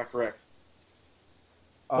area. Is that correct?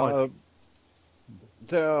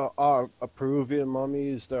 There are Peruvian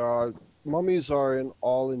mummies. Mummies are in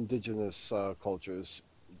all indigenous cultures,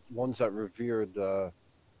 ones that revered a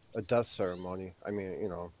death ceremony. I mean, you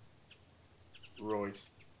know. Right.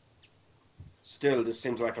 Still, this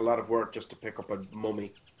seems like a lot of work just to pick up a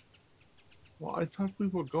mummy. Well, I thought we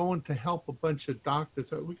were going to help a bunch of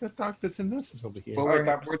doctors. We got doctors and nurses over here. Well,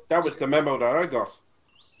 that was the memo that I got.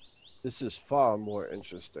 This is far more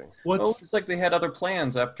interesting. Well, it looks like they had other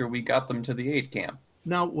plans after we got them to the aid camp.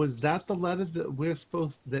 Now, was that the letter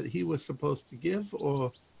that he was supposed to give,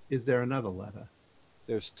 or is there another letter?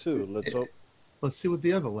 There's two. Let's see what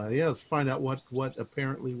the other letter. Yeah, let's find out what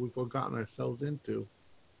apparently we've gotten ourselves into.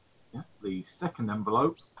 Yeah, the second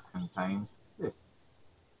envelope contains this.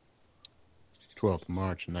 12th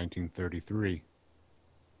March 1933.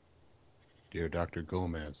 Dear Dr.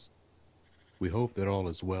 Gomez, we hope that all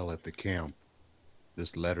is well at the camp.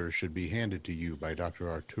 This letter should be handed to you by Dr.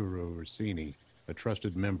 Arturo Rossini, a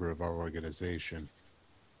trusted member of our organization.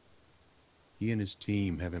 He and his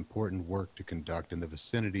team have important work to conduct in the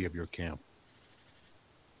vicinity of your camp.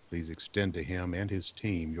 Please extend to him and his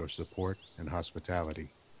team your support and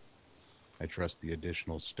hospitality. I trust the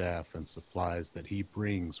additional staff and supplies that he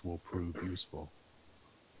brings will prove useful.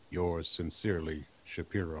 Yours sincerely,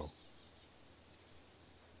 Shapiro.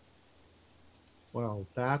 Well,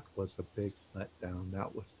 that was a big letdown.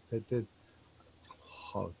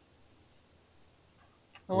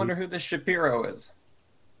 I wonder who this Shapiro is.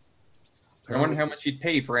 I wonder how much he'd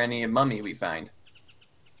pay for any mummy we find.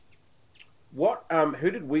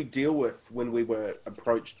 Who did we deal with when we were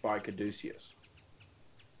approached by Caduceus?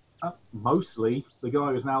 Mostly the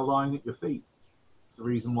guy who's now lying at your feet. It's the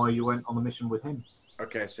reason why you went on the mission with him.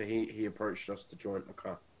 Okay, so he approached us to join.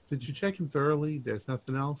 Okay. Did you check him thoroughly? There's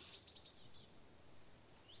nothing else?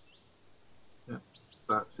 Yeah,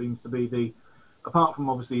 that seems to be apart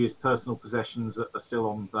from obviously his personal possessions that are still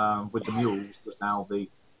on with the mules, but now the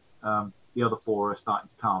other four are starting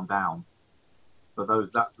to calm down. But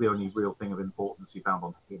that's the only real thing of importance you found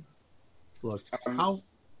on him. Look,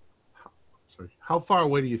 how far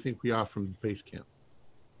away do you think we are from base camp?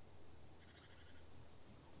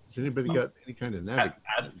 Has anybody got any kind of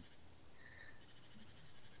navigation?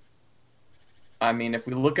 I mean, if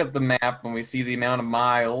we look at the map and we see the amount of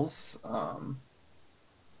miles,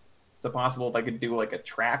 is it possible if I could do like a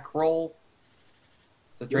track roll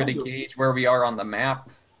to try to gauge where we are on the map?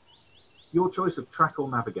 Your choice of track or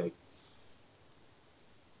navigate.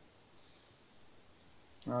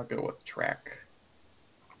 I'll go with track.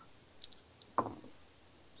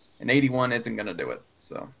 An 81 isn't going to do it,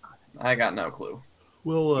 so I got no clue.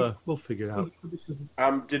 We'll figure it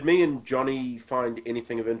out. Did me and Johnny find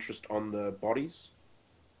anything of interest on the bodies?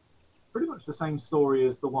 Pretty much the same story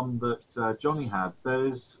as the one that Johnny had.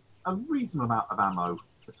 There's a reasonable amount of ammo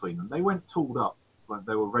between them. They went tooled up when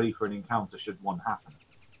they were ready for an encounter should one happen.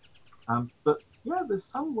 But yeah, there's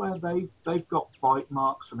some where they've got bite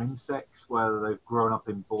marks from insects where they've grown up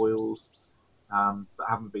in boils that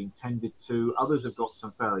haven't been tended to. Others have got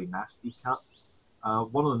some fairly nasty cuts.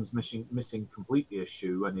 One of them's missing completely a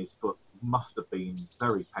shoe, and his foot must have been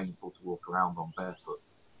very painful to walk around on barefoot.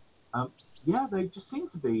 Yeah, they just seem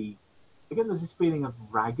to be. Again, there's this feeling of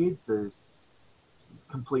ragged. There's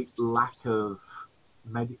complete lack of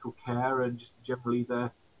medical care, and just generally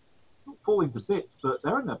they're not falling to bits, but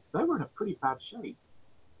they were in a pretty bad shape.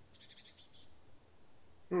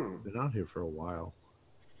 Been out here for a while.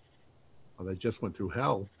 Well, they just went through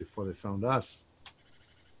hell before they found us.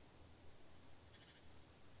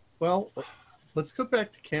 Well, let's go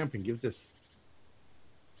back to camp and give this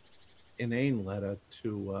inane letter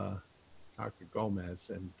to Dr.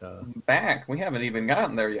 Gomez. And back? We haven't even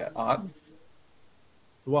gotten there yet, Odd.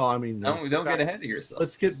 Well, I mean... No, don't get ahead of yourself.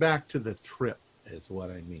 Let's get back to the trip, is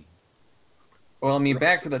what I mean. Well, I mean,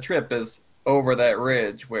 back to the trip is over that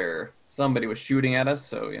ridge where somebody was shooting at us,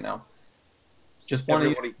 so, you know. Just want to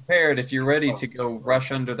be prepared. If you're ready to go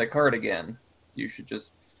rush under the cart again, you should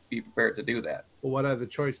just be prepared to do that. Well, what other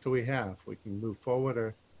choice do we have? We can move forward,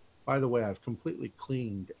 or... By the way, I've completely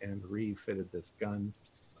cleaned and refitted this gun.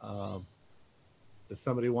 Does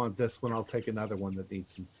somebody want this one? I'll take another one that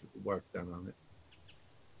needs some work done on it.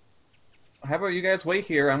 How about you guys wait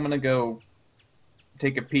here? I'm going to go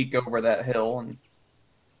take a peek over that hill and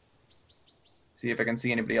see if I can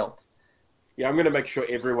see anybody else. Yeah, I'm going to make sure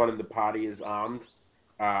everyone in the party is armed,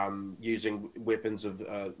 using weapons of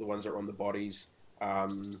the ones that are on the bodies,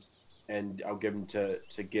 and I'll give them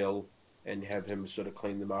to Gil and have him sort of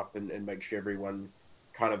clean them up and make sure everyone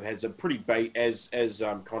kind of has a pretty as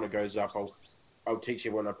Connor goes up. I'll teach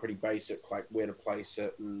everyone a pretty basic, like where to place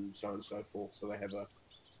it and so on and so forth, so they have a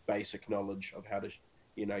basic knowledge of how to,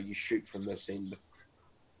 you shoot from this end.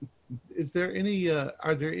 Is there any?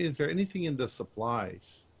 Is there anything in the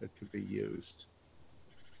supplies that could be used?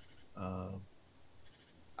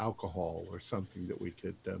 Alcohol or something that we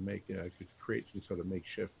could make? Could create some sort of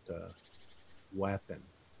makeshift weapon.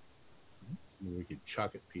 Something we could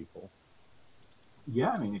chuck at people.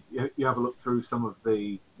 Yeah, I mean, if you have a look through some of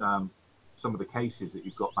the cases that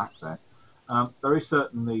you've got back there. There is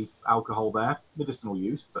certainly alcohol there, medicinal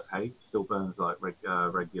use, but hey, still burns like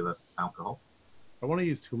regular alcohol. I want to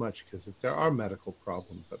use too much because if there are medical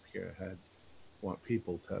problems up here ahead, I want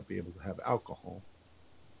people to be able to have alcohol.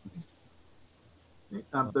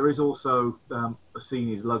 There is also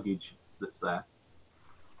Asini's luggage that's there.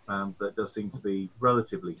 That does seem to be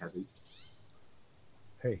relatively heavy.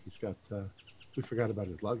 Hey, he's got... we forgot about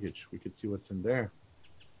his luggage. We could see what's in there.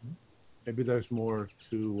 Maybe there's more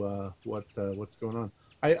to what's going on.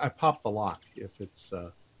 I popped the lock if it's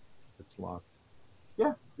locked.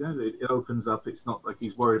 Yeah, it opens up. It's not like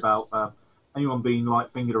he's worried about anyone being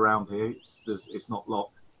light-fingered around here. It's not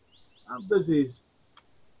locked. There's his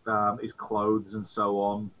clothes and so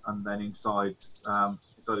on, and then inside a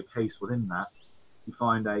case within that, you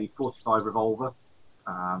find a .45 revolver,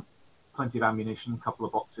 plenty of ammunition, a couple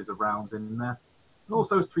of boxes of rounds in there, and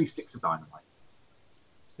also 3 sticks of dynamite.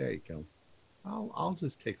 There you go. I'll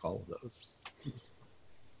just take all of those.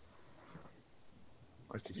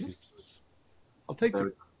 I could use those. I'll take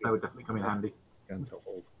them. They would definitely come in handy. Gun to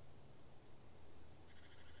hold.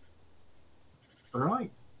 All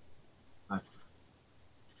right.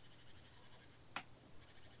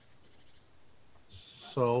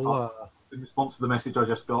 So, in response to the message I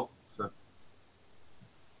just got, so.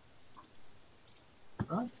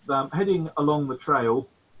 Right. Heading along the trail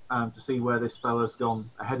to see where this fella's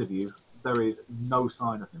gone ahead of you, there is no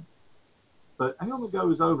sign of him. But anyone that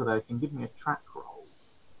goes over there can give me a track roll.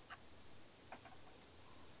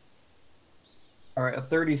 All right, a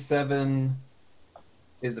 37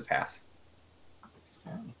 is a pass.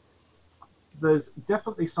 Okay. There's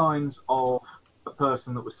definitely signs of a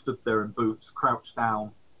person that was stood there in boots, crouched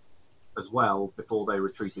down as well before they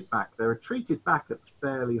retreated back. They retreated back at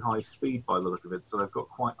fairly high speed by the look of it, so they've got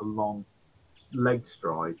quite a long leg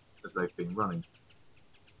stride as they've been running.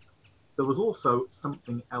 there was also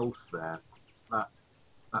something else there.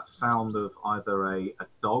 That sound of either a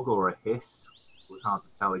dog or a hiss. It was hard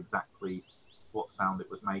to tell exactly what sound it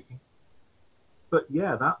was making. But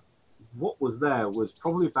yeah, what was there was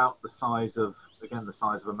probably about the size of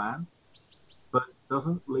a man, but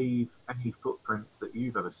doesn't leave any footprints that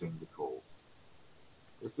you've ever seen before.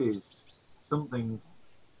 This is something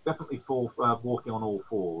definitely walking on all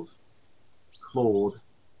fours, clawed,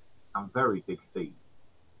 and very big feet.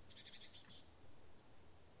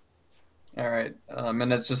 All right,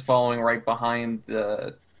 and it's just following right behind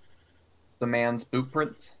the man's boot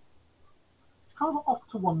prints. Kind of off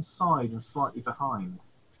to one side and slightly behind.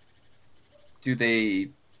 Do they?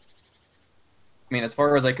 I mean, as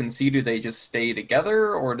far as I can see, do they just stay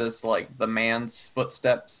together, or does like the man's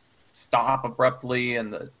footsteps stop abruptly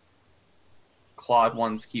and the clawed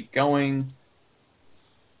ones keep going?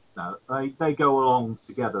 No, they go along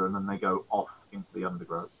together and then they go off into the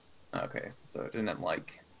undergrowth. Okay, so it didn't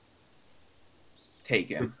like take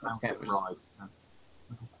him. Kind of ride.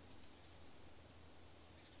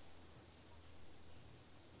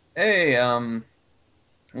 Hey,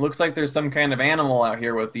 looks like there's some kind of animal out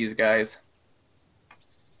here with these guys.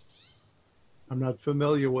 I'm not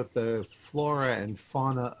familiar with the flora and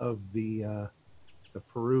fauna of the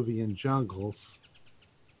Peruvian jungles.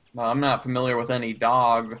 Well, I'm not familiar with any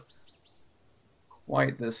dog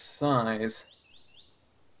quite this size.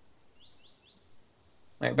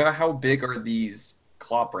 Like, about how big are these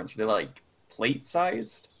claw prints? Are they like plate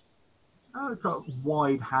sized? It's got a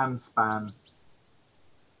wide hand span.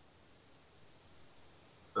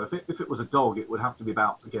 So if it was a dog, it would have to be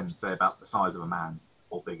about the size of a man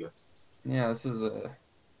or bigger. Yeah, this is a.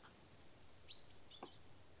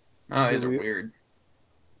 Oh, these are weird.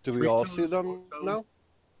 Do we all see them now?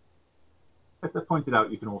 If they're pointed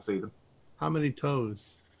out, you can all see them. How many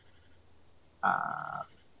toes?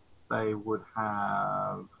 They would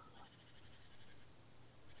have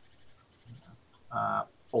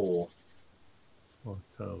 4. 4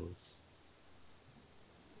 toes.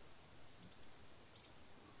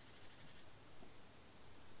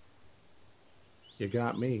 You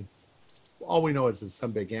got me. All we know is it's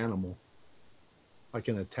some big animal, like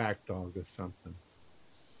an attack dog or something.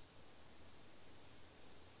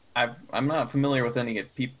 I'm not familiar with any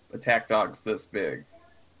attack dogs this big.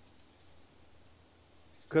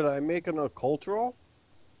 Could I make an occult roll?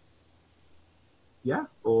 Yeah,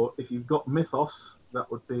 or if you've got mythos, that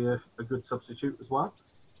would be a good substitute as well.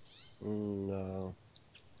 No.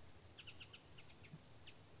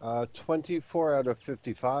 24 out of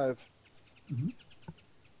 55. Mm-hmm.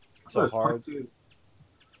 So hard.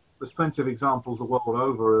 There's plenty of examples the world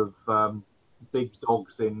over of big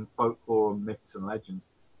dogs in folklore and myths and legends.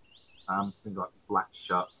 Things like black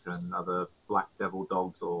shuck and other black devil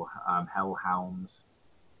dogs or hellhounds.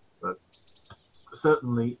 But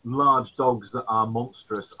certainly large dogs that are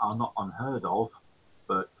monstrous are not unheard of,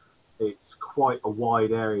 but it's quite a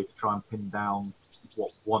wide area to try and pin down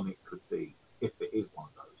what one it could be, if it is one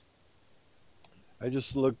of those. I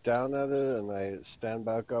just look down at it and I stand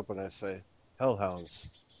back up and I say, hellhounds.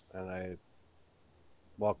 And I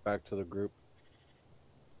walk back to the group.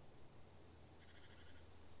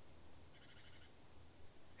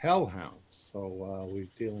 Hellhounds. So we're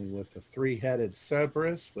dealing with a 3-headed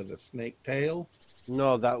Cerberus with a snake tail.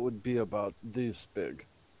 No, that would be about this big.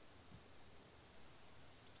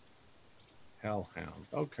 Hellhound.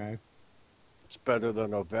 Okay. It's better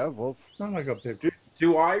than a werewolf. Not like a big.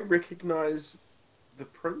 Do I recognize the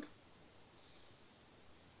print?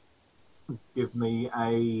 Give me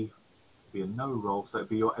a no roll, so it'd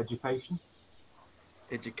be your education.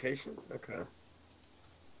 Education? Okay.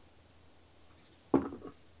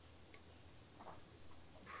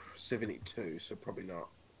 $72, so probably not.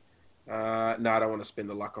 No, I don't want to spend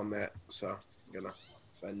the luck on that, so I'm gonna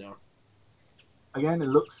say no. Again,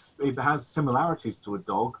 it has similarities to a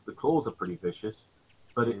dog. The claws are pretty vicious,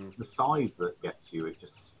 but it's the size that gets you. It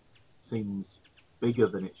just seems bigger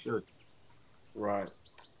than it should. Right.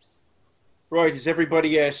 Right, is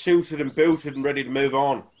everybody suited and booted and ready to move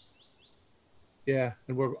on? Yeah,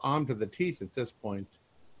 and we're armed to the teeth at this point.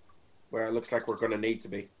 Well, it looks like we're going to need to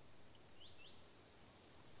be.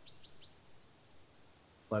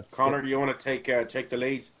 Connor, do you want to take the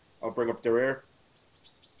lead? I'll bring up the rear.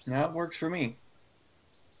 Yeah, it works for me.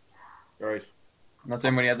 Right. Unless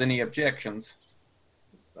anybody has any objections.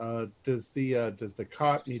 Does the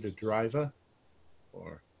cart need a driver,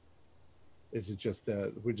 or is it just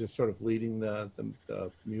we're just sort of leading the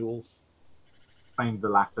mules? Mainly the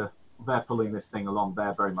latter. They're pulling this thing along.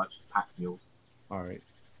 They're very much pack mules. All right.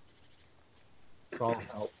 So I'll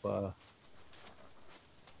help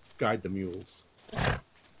guide the mules.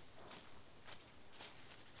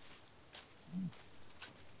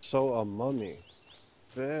 So a mummy.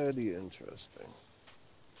 Very interesting.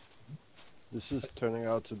 This is turning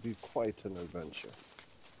out to be quite an adventure.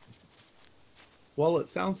 Well, it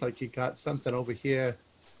sounds like you got something over here.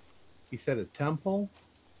 He said a temple,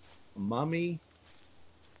 a mummy.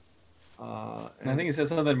 I think he said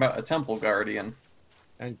something about a temple guardian.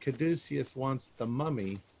 And Caduceus wants the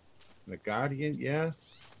mummy. The guardian, yeah.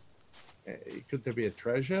 Could there be a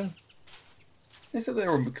treasure? They said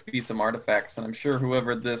there could be some artifacts, and I'm sure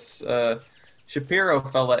whoever this Shapiro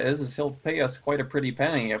fella is he'll pay us quite a pretty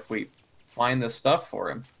penny if we find this stuff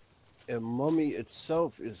for him. A mummy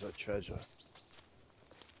itself is a treasure.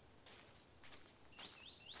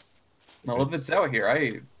 Well, if it's out here,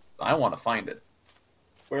 I want to find it.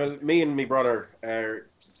 Well, me and my brother are,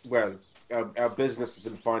 well, our business is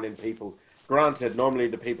in finding people. Granted, normally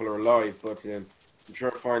the people are alive, but I'm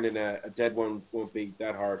sure finding a dead one won't be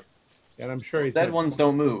that hard. And I'm sure he's Dead ones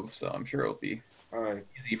don't move, so I'm sure it'll be Aye.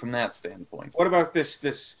 easy from that standpoint. What about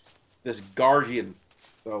this guardian?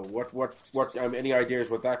 So what? Any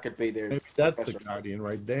ideas what that could be there? Maybe that's the Professor? guardian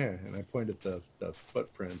right there. And I pointed the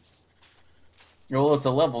footprints. Well, it's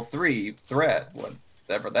a level 3 threat,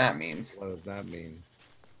 whatever that means. What does that mean?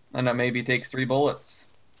 And it maybe takes 3 bullets.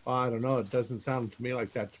 Well, I don't know. It doesn't sound to me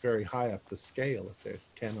like that's very high up the scale. If there's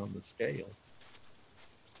 10 on the scale,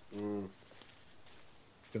 Mm.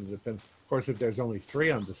 it's going to depend. Of course, if there's only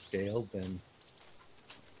 3 on the scale, then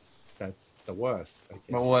that's the worst. I guess.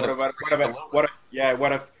 But What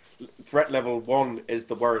what if threat level 1 is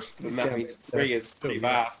the worst? Then that Yeah, means that's 3 is pretty true,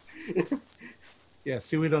 bad. Yeah,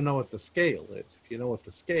 see, we don't know what the scale is. If you know what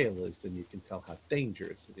the scale is, then you can tell how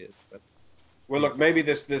dangerous it is. But Well, look, maybe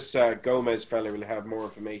this Gomez fella will have more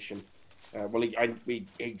information. Well,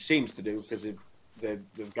 he seems to do because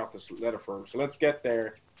they've got this letter for him. So let's get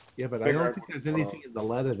there. yeah, but I Figure don't out think what's there's going anything in the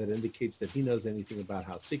letter that indicates that he knows anything about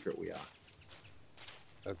how secret we are.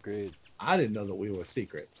 Agreed. I didn't know that we were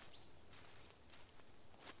secret.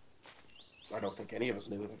 I don't think any of us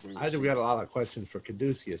knew that we were. I think we got a lot of questions for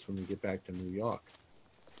Caduceus when we get back to New York.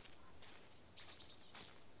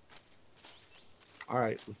 All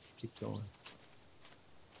right, let's keep going.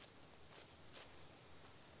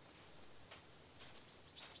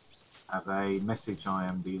 Have a message I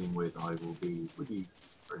am dealing with. I will be with you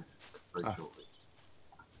very shortly.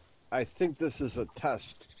 I think this is a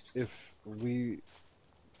test. If we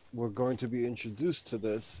were going to be introduced to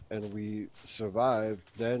this and we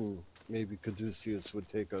survived, then maybe Caduceus would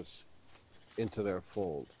take us into their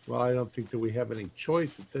fold. Well, I don't think that we have any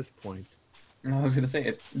choice at this point. I was going to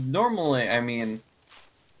say, normally, I mean,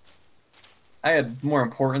 I had more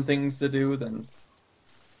important things to do than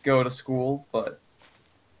go to school, but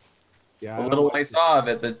Yeah, the I little don't I like saw of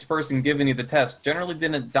it, the person giving you the test generally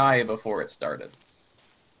didn't die before it started.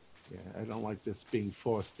 I don't like this being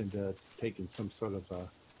forced into taking some sort of a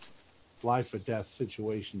life or death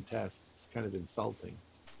situation test. It's kind of insulting.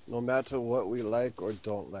 No matter what we like or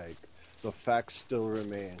don't like, the facts still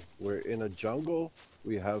remain. We're in a jungle.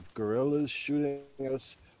 We have gorillas shooting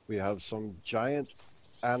us. We have some giant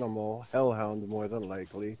animal, hellhound more than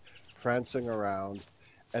likely, prancing around.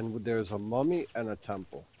 And there's a mummy and a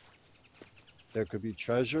temple. There could be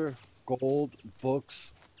treasure, gold,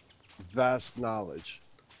 books, vast knowledge.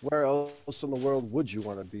 Where else in the world would you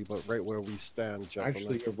want to be but right where we stand, gentlemen?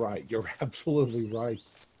 Actually, you're right. You're absolutely right.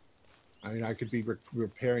 I mean, I could be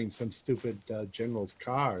repairing some stupid general's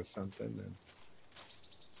car or something.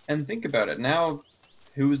 And think about it. Now,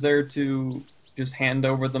 who's there to just hand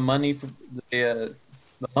over the money for the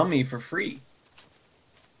mummy for free?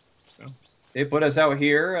 No. They put us out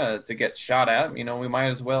here to get shot at. You know, we might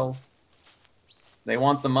as well. They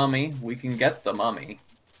want the mummy. We can get the mummy.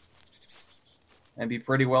 And be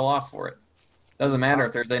pretty well off for it. Doesn't matter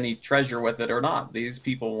if there's any treasure with it or not. These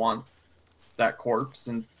people want that corpse,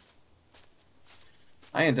 and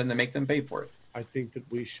I intend to make them pay for it. I think that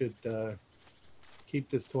we should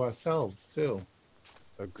keep this to ourselves, too.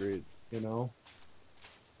 Agreed. You know?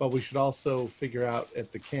 But we should also figure out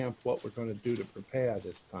at the camp what we're going to do to prepare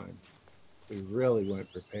this time. We really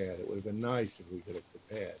weren't prepared. It would have been nice if we could have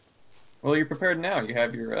prepared. Well, you're prepared now. You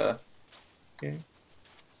have your... Okay.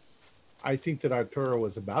 I think that Arturo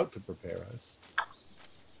was about to prepare us.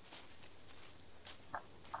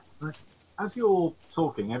 As you're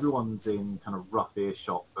talking, everyone's in kind of rough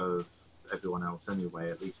earshot of everyone else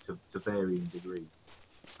anyway, at least to varying degrees.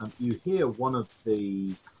 You hear one of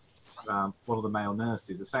the male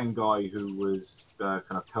nurses, the same guy who was kind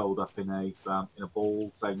of curled up in a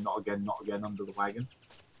ball, saying "not again, not again" under the wagon.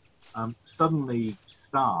 Suddenly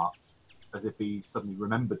starts as if he suddenly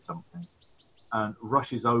remembered something, and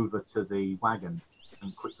rushes over to the wagon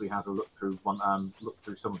and quickly has a look through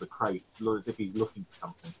some of the crates, as if he's looking for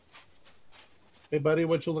something. Hey, buddy,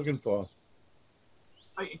 what you looking for?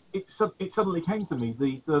 It suddenly came to me,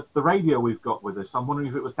 the radio we've got with us. I'm wondering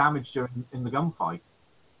if it was damaged in the gunfight.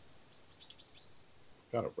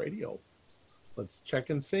 Got a radio. Let's check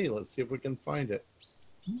and see. Let's see if we can find it.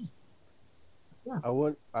 Yeah.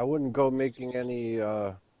 I wouldn't go making any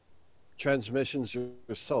transmissions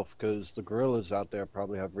yourself, because the gorillas out there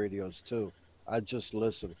probably have radios too. I'd just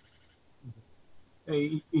listen.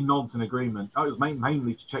 He nods in agreement. I was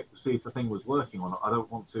mainly to check to see if the thing was working or not. I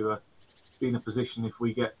don't want to be in a position if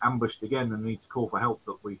we get ambushed again and need to call for help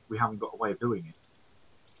that we haven't got a way of doing it.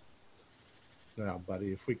 Now,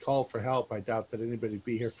 buddy, if we call for help, I doubt that anybody'd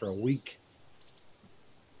be here for a week.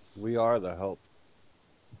 We are the help.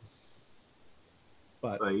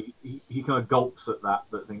 But so he kind of gulps at that,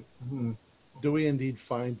 but thinks, Do we indeed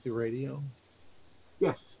find the radio?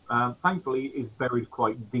 Yes. Thankfully, it's buried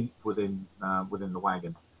quite deep within the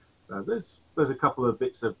wagon. There's a couple of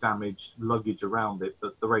bits of damaged luggage around it,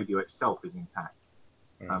 but the radio itself is intact.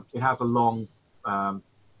 Right. It has a long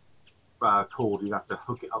cord. You have to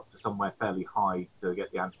hook it up to somewhere fairly high to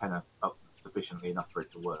get the antenna up sufficiently enough for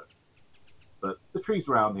it to work. But the trees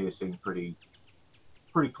around here seem pretty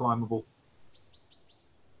climbable.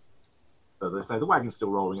 So they say the wagon's still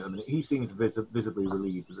rolling at the minute. He seems visibly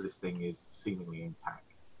relieved that this thing is seemingly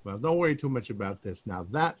intact. Well, don't worry too much about this. Now,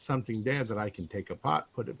 that's something there that I can take apart,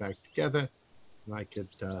 put it back together, and I could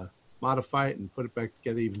modify it and put it back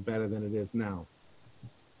together even better than it is now.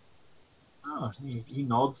 Oh, he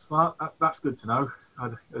nods. Well, that's good to know. I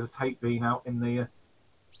just hate being out in the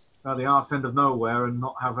arse end of nowhere and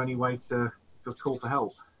not have any way to call for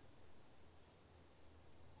help.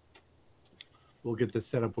 We'll get this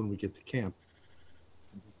set up when we get to camp.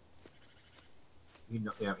 He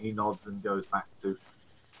nods and goes back to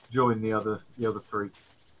join the other three.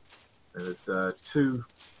 There's two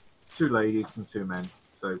ladies and two men.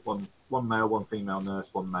 So one male, one female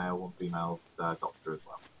nurse, one male, one female doctor as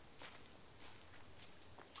well.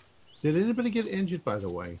 Did anybody get injured, by the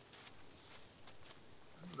way?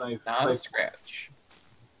 Not a scratch.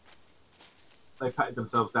 They patted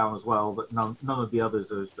themselves down as well, but none of the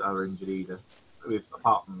others are injured either.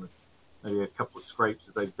 Apart from maybe a couple of scrapes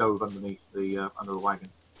as they dove underneath under the wagon.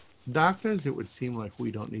 Doctors, it would seem like we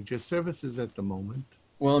don't need your services at the moment.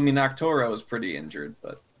 Well, I mean, Octoro is pretty injured,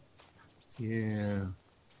 but... Yeah.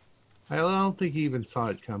 I don't think he even saw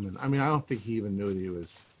it coming. I mean, I don't think he even knew that he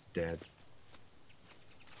was dead.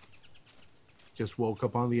 Just woke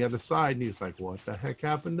up on the other side and he's like, what the heck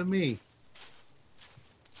happened to me?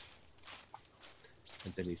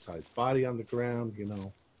 And then he saw his body on the ground, you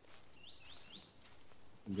know.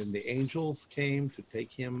 And then the angels came to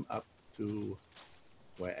take him up to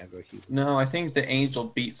wherever he was. No, I think the angel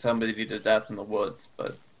beat somebody to death in the woods,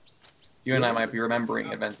 but you and I might be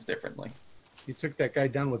remembering events differently. You took that guy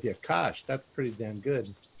down with your Akash. That's pretty damn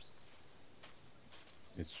good.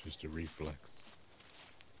 It's just a reflex.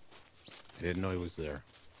 I didn't know he was there.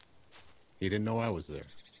 He didn't know I was there.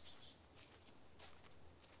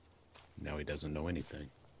 Now he doesn't know anything.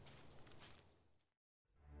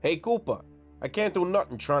 Hey, Koopa. I can't do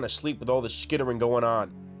nothing trying to sleep with all this skittering going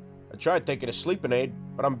on. I tried taking a sleeping aid,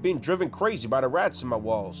 but I'm being driven crazy by the rats in my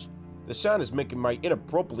walls. The sound is making my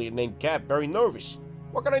inappropriate named cat very nervous.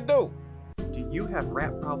 What can I do? Do you have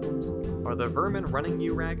rat problems? Are the vermin running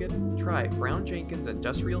you ragged? Try Brown Jenkins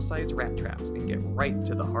industrial-sized rat traps and get right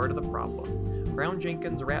to the heart of the problem. Brown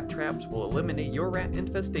Jenkins rat traps will eliminate your rat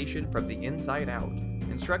infestation from the inside out.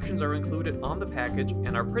 Instructions are included on the package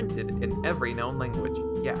and are printed in every known language.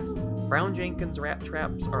 Yes, Brown Jenkins rat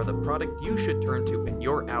traps are the product you should turn to in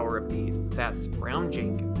your hour of need. That's Brown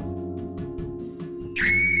Jenkins.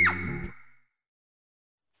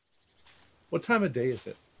 What time of day is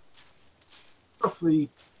it? Roughly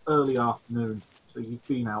early afternoon. So you've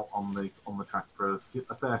been out on the track for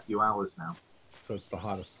a fair few hours now. So it's the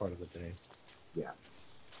hottest part of the day. Yeah.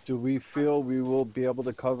 Do we feel we will be able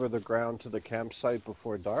to cover the ground to the campsite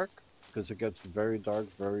before dark? Because it gets very dark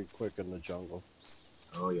very quick in the jungle.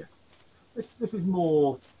 Oh yes. This is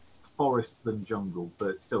more forests than jungle,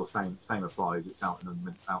 but still same applies. It's out in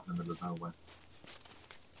the middle of nowhere.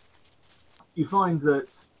 You find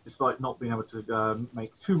that despite not being able to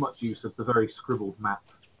make too much use of the very scribbled map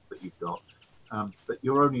that you've got, that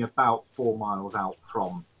you're only about 4 miles out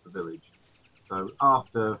from the village. So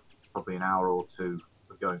after probably an hour or two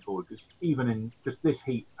of going forward, because this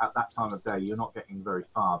heat at that time of day, you're not getting very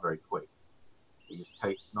far very quick. You just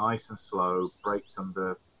take it nice and slow, breaks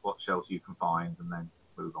under what shelter you can find, and then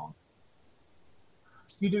move on.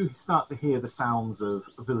 You do start to hear the sounds of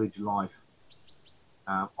village life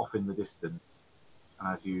off in the distance.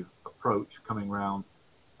 And as you approach, coming round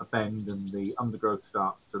a bend, and the undergrowth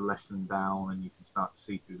starts to lessen down, and you can start to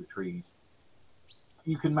see through the trees,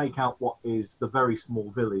 you can make out what is the very small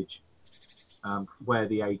village where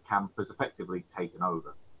the aid camp has effectively taken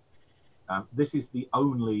over. This is the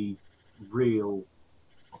only real,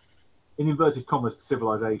 in inverted commas,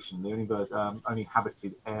 civilization, the only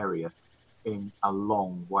inhabited area in a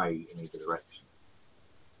long way in either direction.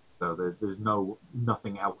 So there's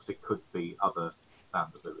nothing else it could be other than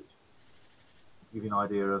the village. To give you an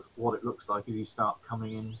idea of what it looks like as you start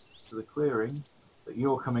coming in to the clearing, that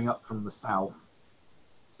you're coming up from the south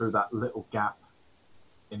through that little gap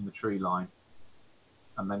in the tree line,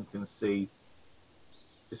 and then can see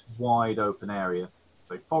this wide open area,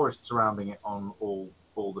 so forest surrounding it on all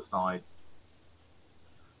the sides.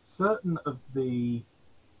 Certain of the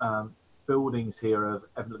buildings here have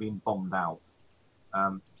evidently been bombed out.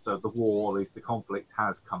 So the war, or at least the conflict,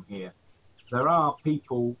 has come here. There are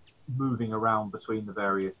people moving around between the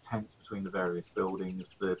various tents, between the various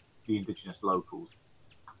buildings, the indigenous locals.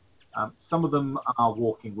 Some of them are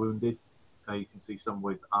walking wounded. You can see some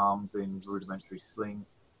with arms in rudimentary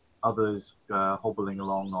slings. Others hobbling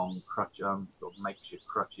along on makeshift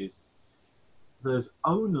crutches. There's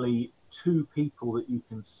only 2 people that you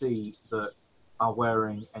can see that are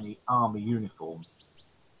wearing any army uniforms,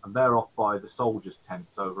 and they're off by the soldiers'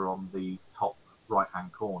 tents over on the top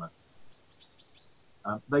right-hand corner.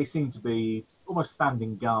 They seem to be almost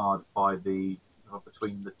standing guard by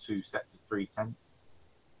between the 2 sets of 3 tents.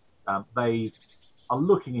 They are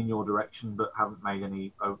looking in your direction, but haven't made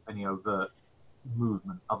any overt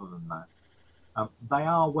movement other than that. They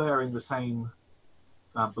are wearing the same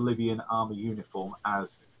Bolivian army uniform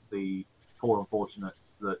as the 4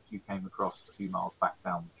 unfortunates that you came across a few miles back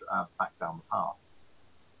down the path.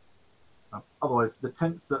 Otherwise, the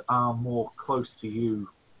tents that are more close to you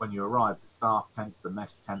when you arrive, the staff tents, the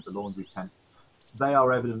mess tent, the laundry tent, they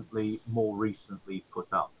are evidently more recently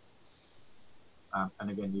put up. And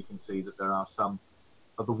again, you can see that there are some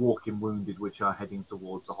of the walking wounded which are heading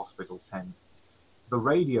towards the hospital tent. The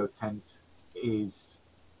radio tent is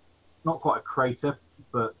not quite a crater,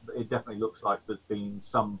 but it definitely looks like there's been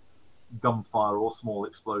some gunfire or small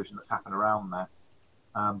explosion that's happened around there.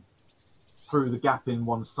 Through the gap in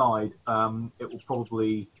one side, it will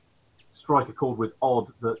probably strike a chord with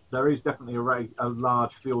Odd that there is definitely a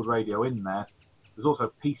large field radio in there. There's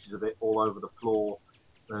also pieces of it all over the floor.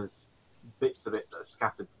 There's bits of it that are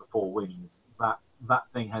scattered to the 4 winds. That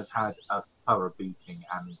thing has had a thorough beating,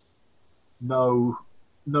 and no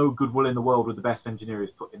goodwill in the world with the best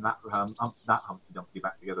engineers putting that Humpty Dumpty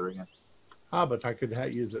back together again. But I could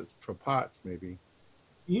use it for parts, maybe.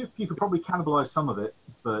 You could probably cannibalize some of it,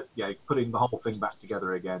 but yeah, putting the whole thing back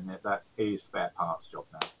together again, that is spare parts job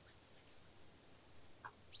now.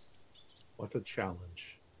 What a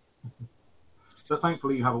challenge. But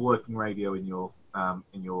thankfully you have a working radio in your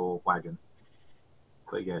wagon.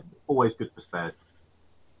 But again, always good for spares.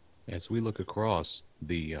 As we look across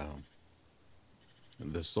the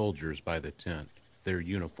soldiers by the tent, their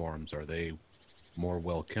uniforms, are they more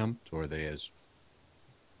well kempt, or are they as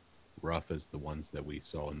rough as the ones that we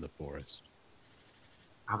saw in the forest?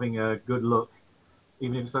 Having a good look,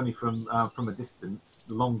 even if it's only from a distance,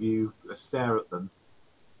 the longer you stare at them,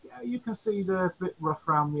 yeah, you can see they're a bit rough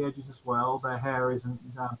around the edges as well. Their hair isn't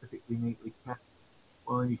particularly neatly kept.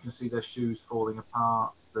 Well, you can see their shoes falling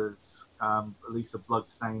apart. There's at least a blood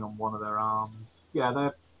stain on one of their arms. Yeah,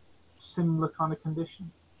 they're similar kind of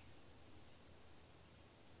condition.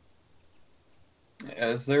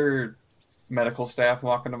 Is there medical staff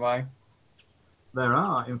walking by? There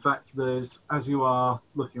are. In fact, as you are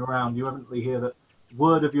looking around, you evidently hear that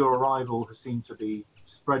word of your arrival has seemed to be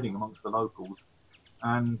spreading amongst the locals,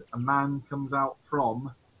 and a man comes out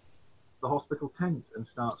from the hospital tent and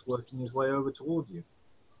starts working his way over towards you.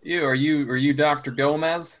 Are you Dr.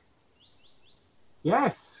 Gomez?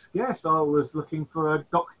 Yes, I was looking for a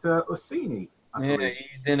Dr. Orsini. Yeah, he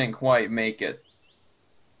didn't quite make it.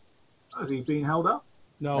 Has he been held up?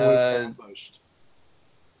 No, it's pushed.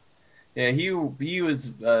 Yeah, he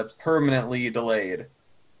was permanently delayed.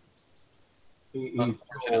 His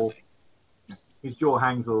jaw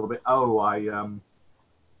hangs a little bit. Oh, I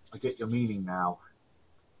get your meaning now.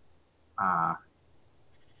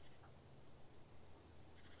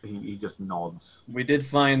 He just nods. We did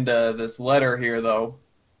find this letter here, though,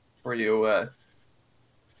 for you,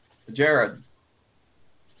 Jared.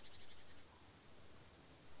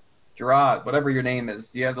 Gerard, whatever your name is.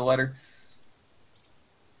 Do you have the letter?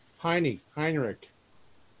 Heinrich.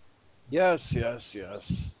 Yes.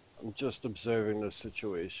 I'm just observing the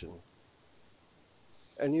situation.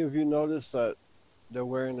 Any of you notice that they're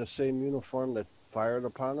wearing the same uniform that fired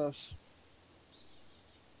upon us?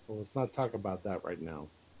 Well, let's not talk about that right now.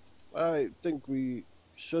 I think we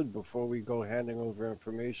should before we go handing over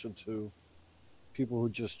information to people who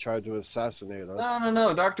just tried to assassinate us.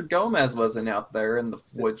 No. Dr. Gomez wasn't out there in the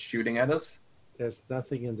woods shooting at us. There's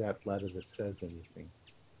nothing in that letter that says anything.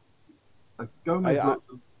 Gomez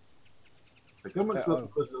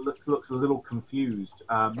looks a little confused,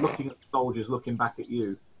 looking at the soldiers, looking back at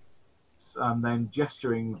you, then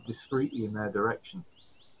gesturing discreetly in their direction.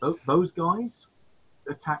 Those guys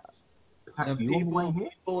attacked you on the way here?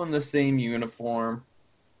 People in the same uniform.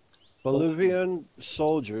 Bolivian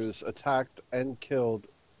soldiers attacked and killed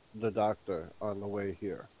the doctor on the way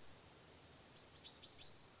here.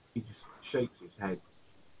 He just shakes his head.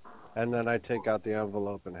 And then I take out the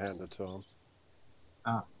envelope and hand it to him.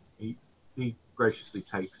 He graciously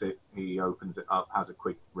takes it, he opens it up, has a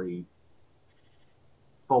quick read,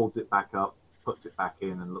 folds it back up, puts it back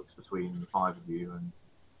in and looks between the five of you and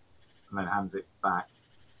then hands it back.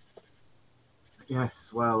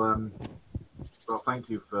 Yes, well, thank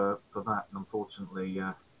you for that. And unfortunately,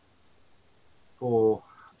 poor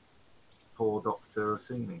Dr.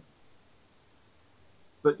 Orsini.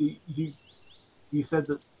 But you said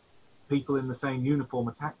that people in the same uniform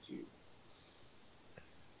attacked you.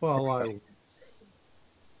 Well,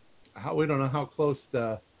 we don't know how close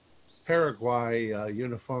the Paraguay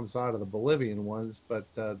uniforms are to the Bolivian ones, but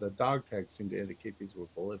the dog tags seem to indicate these were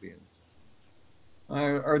Bolivians.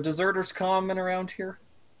 Are deserters common around here?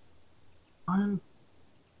 I'm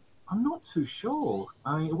not too sure.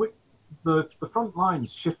 I mean, the front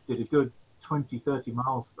lines shifted a good 20, 30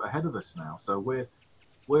 miles ahead of us now, so we're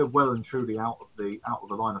well and truly out of the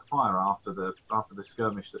line of fire after the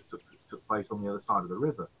skirmish that took place on the other side of the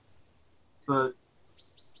river. But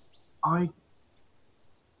again,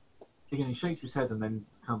 he shakes his head and then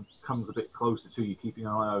comes a bit closer to you, keeping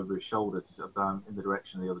an eye over his shoulder in the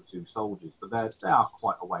direction of the other two soldiers. But they are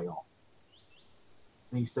quite a way off.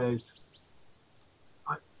 And he says,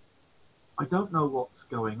 I don't know what's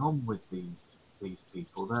going on with these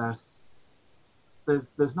people.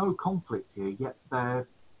 There's no conflict here, yet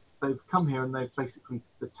they've come here and they've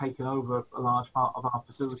taken over a large part of our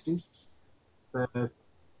facilities. They're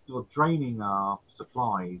draining our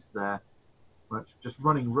supplies. They're just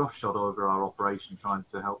running roughshod over our operation, trying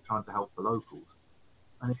to help the locals.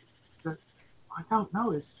 And I don't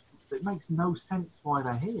know. It makes no sense why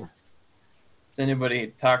they're here. Has anybody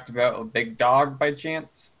talked about a big dog by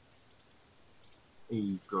chance?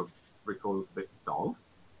 He recalls a big dog.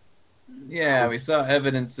 Yeah, we saw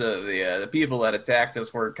evidence of the people that attacked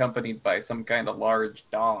us were accompanied by some kind of large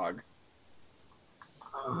dog.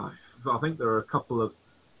 I think there are a couple of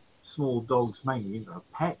small dogs, mainly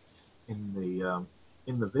pets, in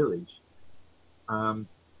the village.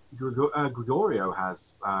 Gregorio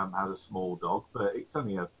has a small dog, but it's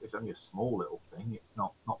only a small little thing. It's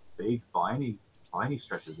not big by any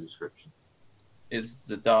stretch of the description.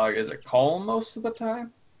 Is it calm most of the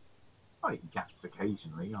time? Oh, it gaps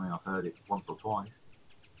occasionally. I mean, I've heard it once or twice.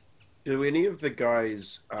 Do any of the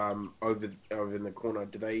guys over in the corner,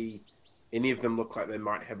 any of them look like they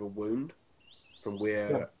might have a wound from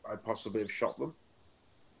where I possibly have shot them?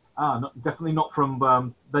 Definitely not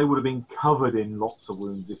from. They would have been covered in lots of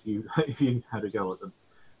wounds if you had a go at them.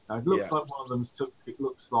 It looks like one of them's took. It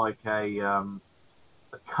looks like a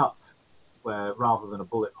cut where rather than a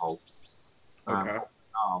bullet hole. Okay.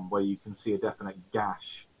 Where you can see a definite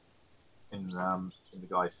gash in the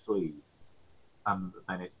guy's sleeve, and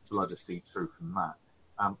then it's blood has seeped through from that.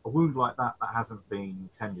 A wound like that hasn't been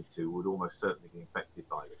tended to would almost certainly be infected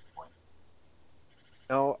by this point.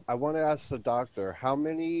 Now, I want to ask the doctor, how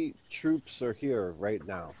many troops are here right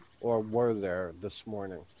now, or were there this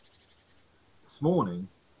morning? This morning,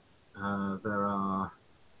 there are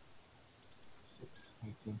 6,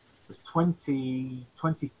 18. There's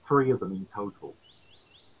 23 of them in total.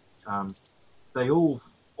 They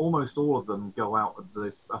almost all of them go out for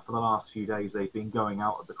the last few days. They've been going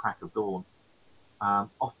out at the crack of dawn.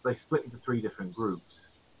 They split into 3 different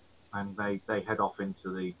groups, and they head off into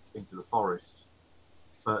the forests.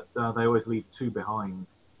 But they always leave 2 behind,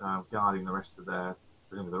 guarding the rest of their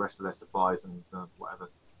supplies and whatever.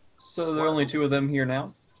 So there are only 2 of them here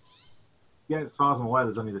now? Yeah, as far as I'm aware,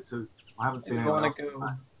 there's only the 2. I haven't seen anyone else.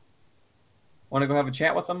 Want to go have a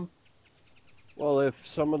chat with them? Well, if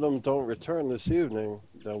some of them don't return this evening,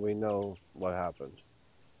 then we know what happened.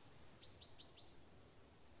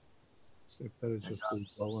 So you better just leave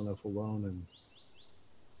well enough alone and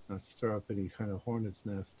not stir up any kind of hornet's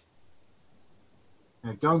nest.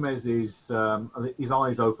 Yeah, Gomez is his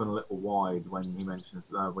eyes open a little wide when you mentioned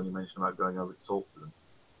about going over to talk to them,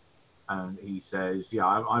 and he says, "Yeah,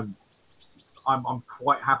 I'm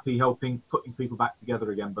quite happy putting people back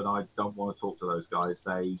together again, but I don't want to talk to those guys.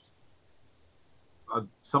 They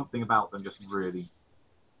something about them just really,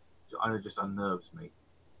 just unnerves me.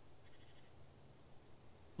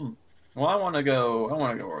 Well, I want to go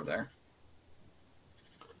over there.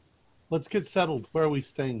 Let's get settled. Where are we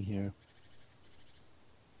staying here?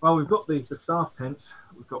 Well, we've got the staff tents.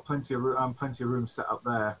 We've got plenty of rooms set up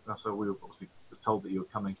there. So we were obviously told that you were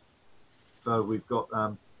coming. So we've got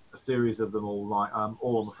a series of them all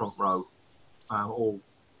all on the front row,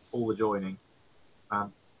 all adjoining.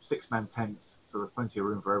 6-man tents, so there's plenty of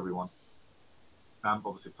room for everyone.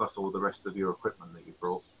 Obviously, plus all the rest of your equipment that you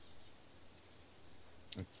brought.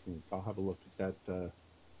 Excellent. I'll have a look at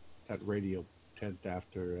that radio tent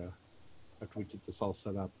after we get this all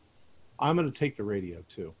set up. I'm going to take the radio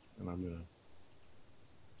too, and I'm going to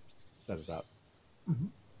set it up. Mm-hmm.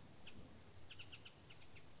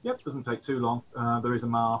 Yep, doesn't take too long. There is a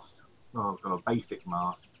mast, well, a basic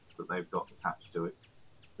mast that they've got attached to it,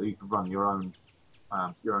 so you can run your own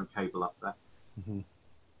cable up there. Mm-hmm.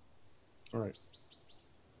 All right.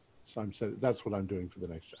 So that's what I'm doing for the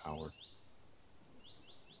next hour.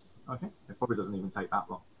 Okay, it probably doesn't even take that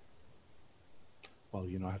long. Well,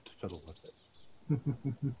 I have to fiddle with it.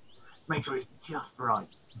 Make sure it's just right.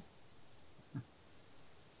 It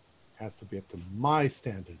has to be up to my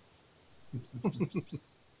standards.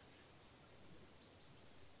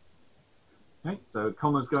 Okay, so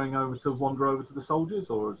Connor's going over to wander over to the soldiers,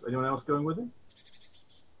 or is anyone else going with him?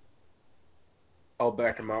 I'll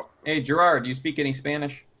back him up. Hey, Gerard, do you speak any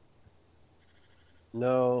Spanish?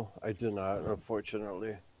 No, I do not,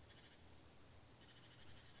 unfortunately.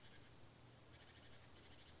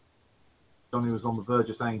 Johnny was on the verge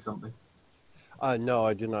of saying something. No,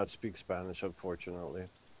 I do not speak Spanish, unfortunately.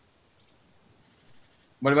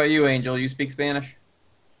 What about you, Angel? You speak Spanish?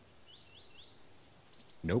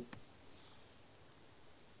 Nope.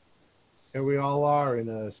 Here we all are in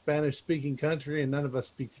a Spanish-speaking country, and none of us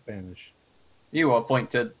speak Spanish. You will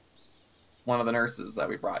point to one of the nurses that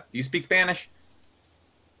we brought. Do you speak Spanish?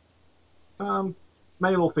 Male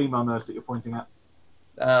or female nurse that you're pointing at?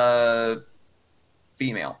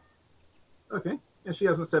 Female. Okay. Yeah, she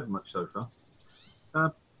hasn't said much so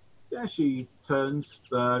far. Yeah, she turns,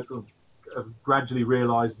 gradually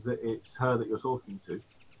realizes that it's her that you're talking to.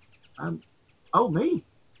 Oh, me?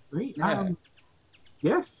 Yeah.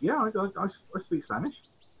 Yes, yeah, I speak Spanish.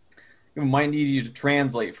 We might need you to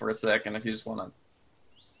translate for a second if you just want to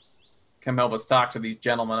come help us talk to these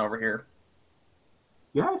gentlemen over here.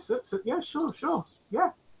 Yes, yeah, sure, yeah.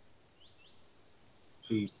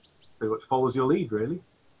 She pretty much follows your lead, really.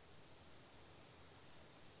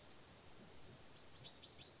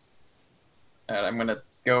 And I'm going to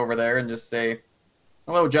go over there and just say,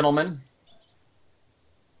 hello, gentlemen.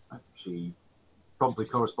 She promptly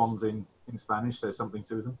corresponds in Spanish, says something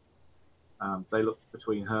to them. They look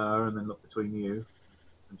between her and then look between you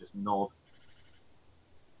and just nod.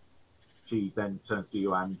 She then turns to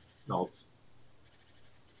you and nods.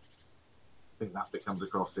 I think that bit comes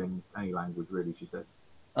across in any language, really, she says.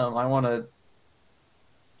 I want to...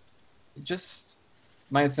 Just...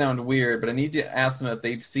 Might sound weird, but I need to ask them if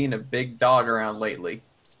they've seen a big dog around lately.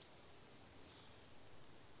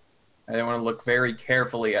 I want to look very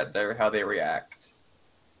carefully at how they react.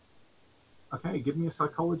 Okay, give me a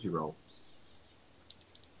psychology roll.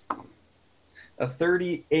 A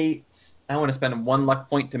 38. I want to spend 1 luck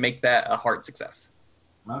point to make that a hard success.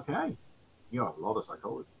 Okay. You have a lot of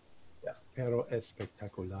psychology. Yeah. Pero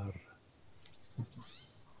espectacular.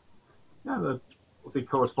 Yeah, the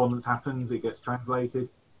correspondence happens, it gets translated.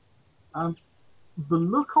 The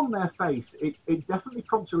look on their face, it definitely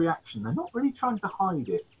prompts a reaction. They're not really trying to hide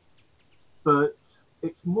it, but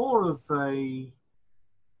it's more of a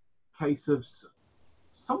case of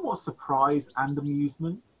somewhat surprise and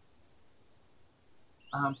amusement.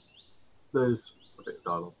 There's a bit of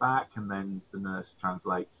dialogue back, and then the nurse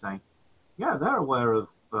translates, saying, "Yeah, they're aware of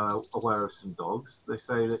some dogs. They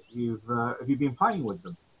say that have you been playing with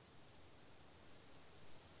them?"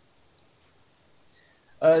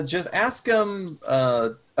 Just ask them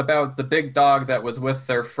about the big dog that was with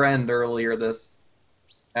their friend earlier this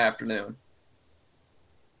afternoon.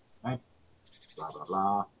 Okay. Blah, blah,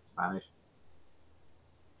 blah. Spanish.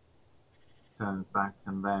 Turns back,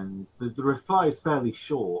 and then the reply is fairly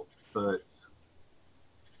short, but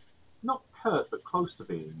not curt, but close to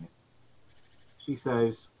being it. She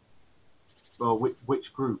says, well,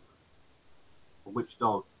 which group? Or which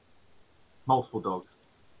dog? Multiple dogs.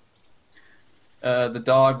 The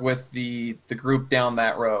dog with the group down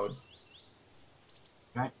that road.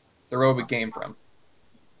 Okay. The road we came from.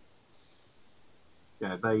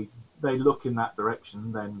 Yeah, they look in that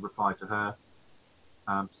direction, then reply to her.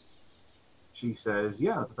 She says,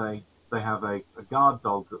 yeah, they have a guard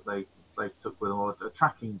dog that they took with them, or a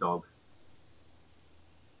tracking dog.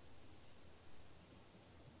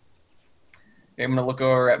 I'm going to look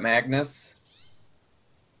over at Magnus,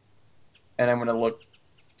 and I'm going to look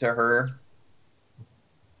to her.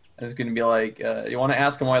 I was going to be like, you want to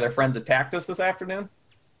ask them why their friends attacked us this afternoon?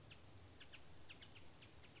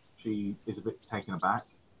 She is a bit taken aback.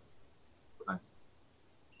 Okay,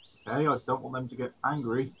 I don't want them to get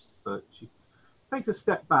angry, but she takes a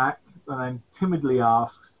step back and then timidly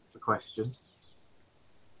asks the question.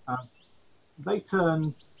 They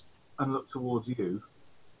turn and look towards you,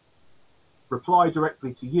 reply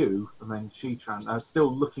directly to you, and then she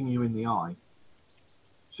still looking you in the eye.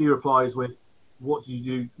 She replies with, "What did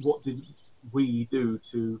you do? What did we do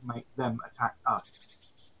to make them attack us?"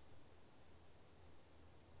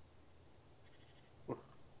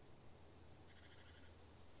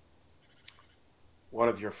 One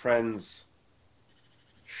of your friends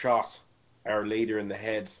shot our leader in the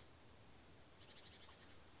head.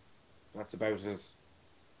 That's about it.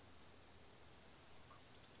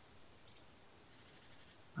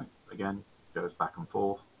 Again, goes back and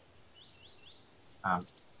forth.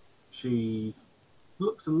 She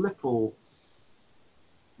looks a little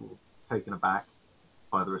taken aback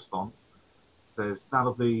by the response. Says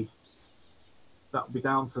that'll be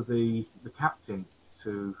down to the captain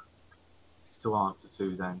to answer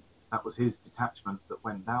to. Then that was his detachment that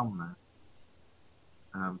went down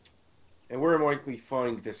there. And where might we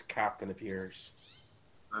find this captain of yours?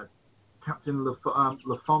 Captain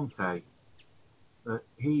Lafonte.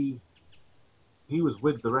 He was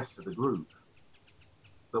with the rest of the group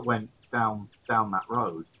that went down that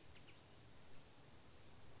road.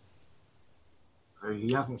 So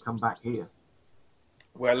he hasn't come back here.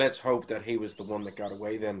 Well, let's hope that he was the one that got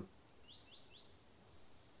away then.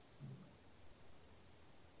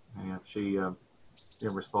 Yeah, she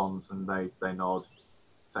responds, and they nod,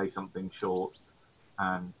 say something short,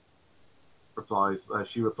 and replies.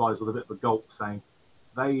 She replies with a bit of a gulp, saying,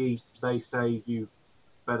 "They say you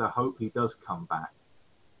better hope he does come back."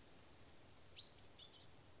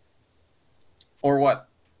 Or what?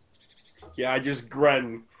 Yeah, I just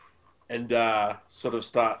grin and sort of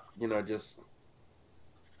start,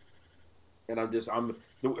 I'm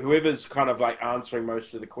whoever's kind of like answering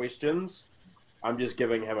most of the questions, I'm just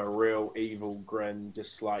giving him a real evil grin,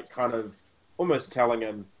 just like kind of almost telling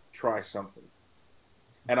him, try something.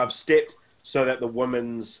 And I've stepped so that the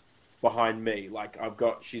woman's behind me, like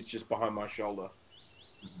she's just behind my shoulder.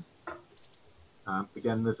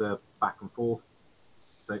 Again, there's a back and forth.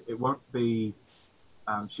 So it won't be,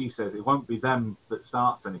 she says, it won't be them that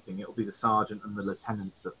starts anything. It'll be the sergeant and the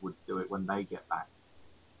lieutenant that would do it when they get back.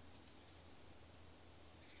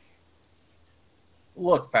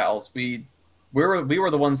 Look, pals, we were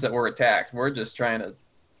the ones that were attacked. We're just trying to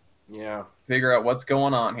figure out what's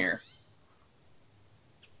going on here.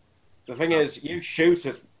 The thing is, you shoot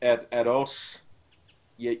at us,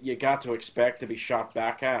 you got to expect to be shot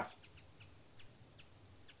back at.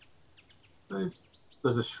 There's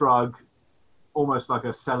a shrug, almost like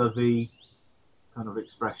a c'est la vie kind of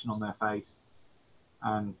expression on their face,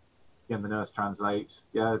 and again the nurse translates.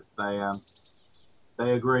 Yeah,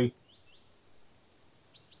 they agree.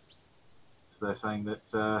 So they're saying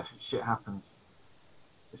that shit happens.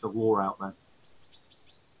 It's a war out there.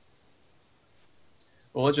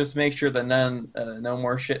 Well, let's just make sure that no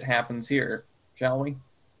more shit happens here, shall we?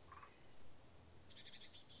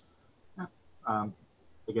 Yeah.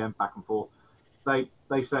 Again, back and forth.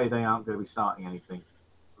 They say they aren't going to be starting anything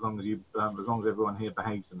as long as everyone here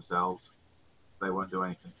behaves themselves. They won't do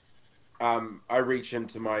anything. I reach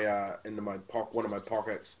into one of my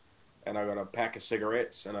pockets, and I got a pack of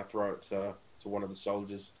cigarettes, and I throw it to one of the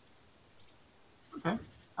soldiers. Okay.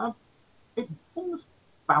 It almost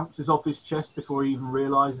bounces off his chest before he even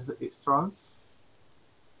realizes that it's thrown.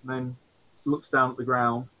 And then looks down at the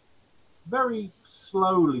ground, very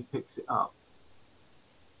slowly picks it up,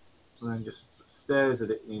 and then just stares at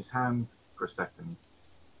it in his hand for a second,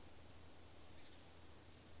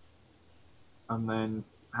 and then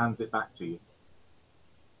hands it back to you.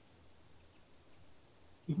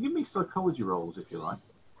 You can give me psychology rolls if you like.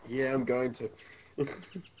 Yeah, I'm going to.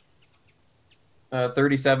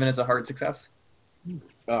 37 is a hard success.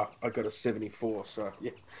 Oh, I got a 74, so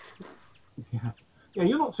yeah. Yeah,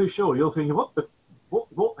 you're not too sure. You're thinking, what the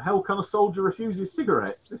hell kind of soldier refuses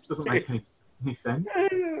cigarettes? This doesn't make any sense.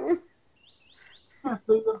 Yeah,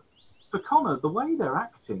 for Connor, the way they're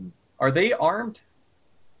acting. Are they armed?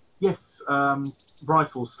 Yes,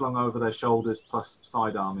 rifles slung over their shoulders plus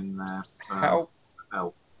sidearm in their belt.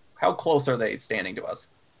 How close are they standing to us?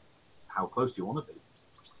 How close do you want to be?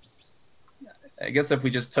 I guess if we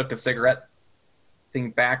just took a cigarette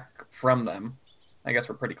thing back from them, I guess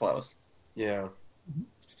we're pretty close. Yeah.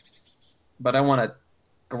 But I want to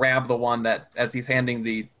grab the one that, as he's handing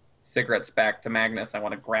the cigarettes back to Magnus, I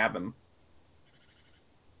want to grab him.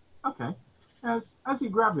 Okay. As you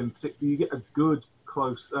grab him, particularly, you get a good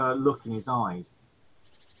close look in his eyes.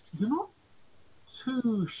 You're not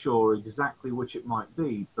too sure exactly which it might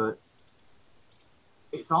be, but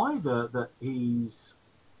it's either that he's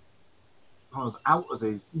kind of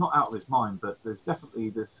not out of his mind, but there's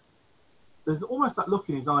almost that look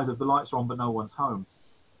in his eyes of the lights are on but no one's home.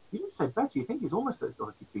 You didn't say better. You think it's almost like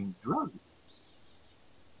he's being drugged.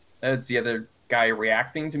 It's the other guy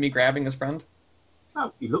reacting to me grabbing his friend.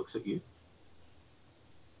 No, he looks at you.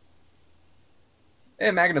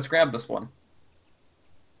 Hey, Magnus, grab this one.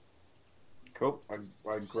 Cool. I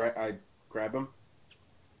grab him.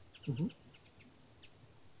 Mm-hmm.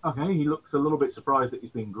 Okay, he looks a little bit surprised that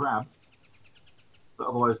he's being grabbed. But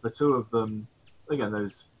otherwise, the two of them, again,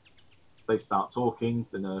 they start talking.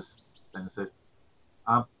 The nurse then says,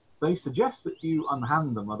 they suggest that you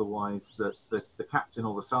unhand them, otherwise that the captain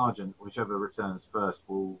or the sergeant, whichever returns first,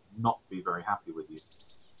 will not be very happy with you.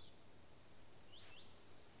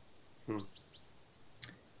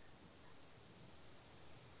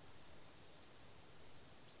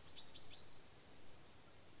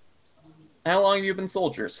 How long have you been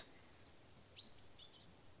soldiers?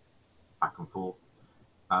 Back and forth.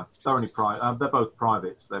 They're only they're both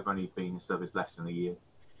privates. They've only been in service less than a year.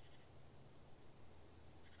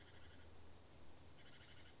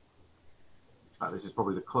 This is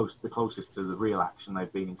probably the closest to the real action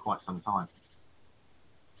they've been in quite some time.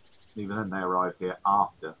 Even then, they arrived here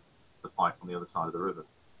after the fight on the other side of the river.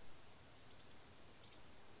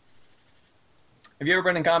 Have you ever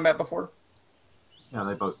been in combat before? Yeah,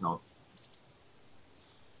 they both nod.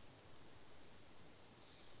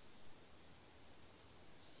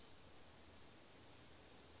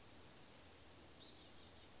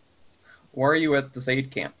 Where are you at this aid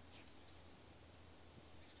camp?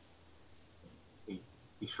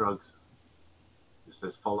 He shrugs. It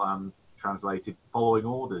says, translated, following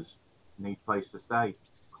orders. Need place to stay.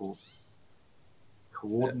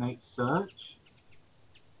 Coordinate search?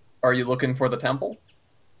 Are you looking for the temple?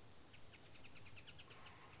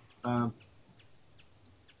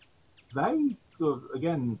 They,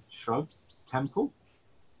 again, shrug. Temple?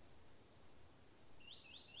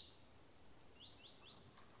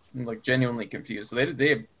 I'm like genuinely confused. So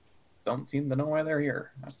they don't seem to know why they're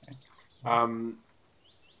here. Okay.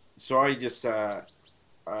 So I just tell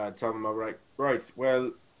them, right,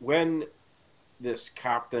 well, when this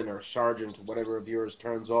captain or sergeant, whatever of yours,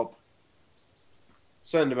 turns up,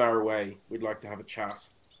 send him our way. We'd like to have a chat.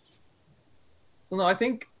 Well, no, I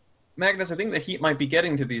think, Magnus, the heat might be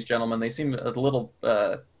getting to these gentlemen. They seem a little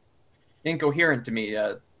incoherent to me.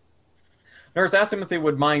 Nurse asked them if they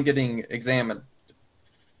would mind getting examined.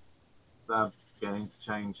 They're getting to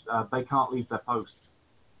change. They can't leave their posts.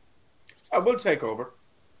 We'll take over.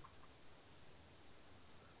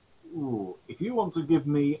 Ooh, if you want to give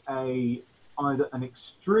me either an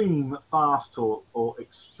extreme fast talk or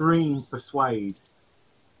extreme persuade,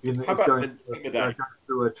 in that it's going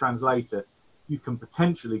through a translator, you can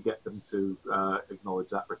potentially get them to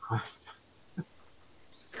acknowledge that request.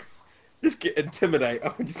 Just get intimidate.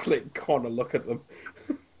 I would just let Connor look at them.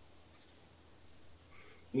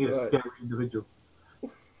 He's a scary individual.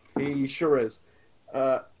 He sure is.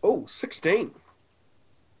 16.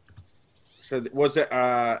 So was it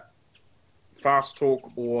fast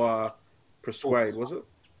talk or persuade, was it?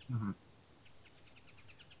 Mm-hmm.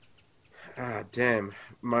 Damn.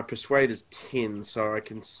 My persuade is 10, so I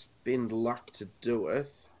can spend luck to do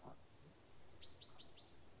it.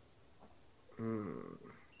 So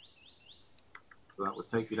that would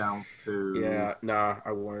take you down to... Yeah, nah,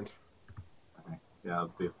 I won't. Okay. Yeah,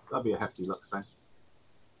 that'd be a hefty luck spend.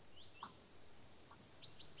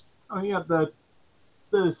 Oh, yeah,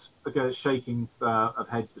 there's a shaking of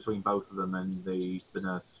heads between both of them, and the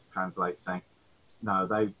nurse translates saying, "No,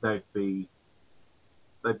 they'd be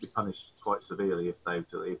punished quite severely if they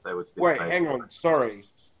were to." Wait, hang on. Sorry,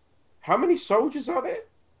 how many soldiers are there?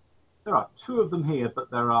 There are 2 of them here,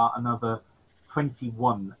 but there are another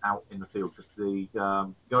 21 out in the field, because the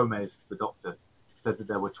Gomez, the doctor, said that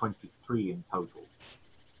there were 23 in total.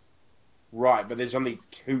 Right, but there's only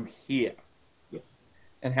 2 here. Yes.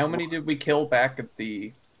 And how many did we kill back at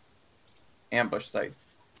the ambush site?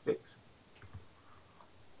 6.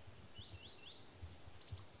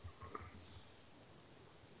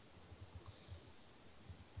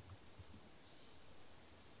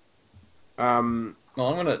 Well, I'm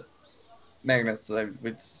gonna, Magnus.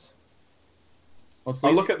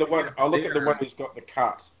 I'll look at the one. I'll look at the one who's got the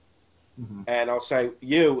cut, and I'll say,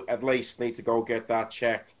 you at least need to go get that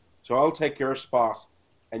checked. So I'll take your spot,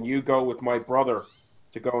 and you go with my brother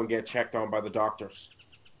to go and get checked on by the doctors,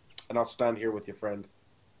 and I'll stand here with your friend.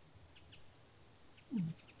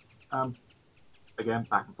 Again,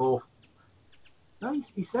 back and forth. No,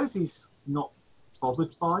 he says he's not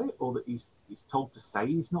bothered by it, or that he's told to say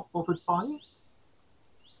he's not bothered by it.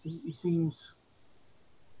 He seems,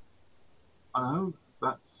 I don't know,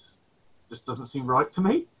 that's just doesn't seem right to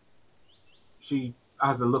me. She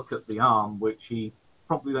has a look at the arm, which he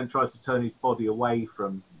promptly then tries to turn his body away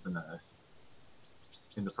from the nurse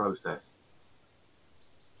in the process.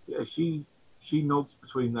 Yeah, she nods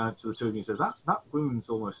between to the two of you and says, that wound's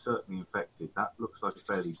almost certainly infected. That looks like a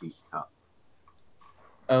fairly deep cut.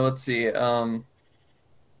 Let's see.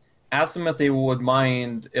 Ask them if they would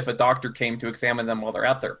mind if a doctor came to examine them while they're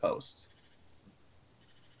at their post.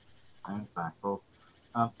 And back. Well,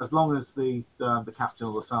 as long as the captain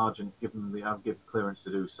or the sergeant give them give clearance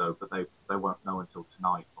to do so, but they won't know until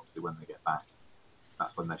tonight. Obviously, when they get back,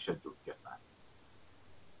 that's when they're scheduled to get back.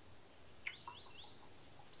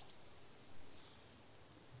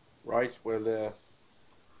 Right. Well,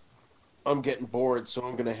 I'm getting bored, so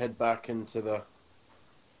I'm going to head back into the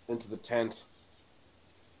tent.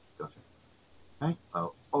 Gotcha. Okay.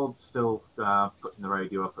 Well, Odd's still putting the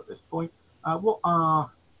radio up at this point. What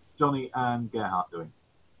are Johnny and Gerhardt doing?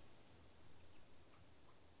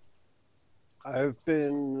 I've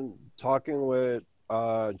been talking with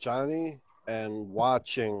Johnny and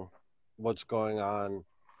watching what's going on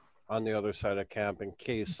the other side of camp in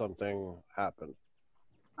case something happened.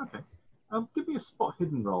 Okay. Give me a spot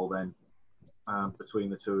hidden roll then between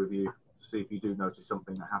the two of you to see if you do notice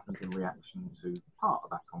something that happens in reaction to part of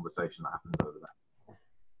that conversation that happens over there.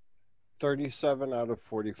 37 out of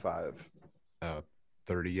 45.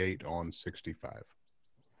 38 on 65.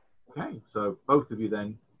 Okay, so both of you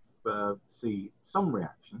then see some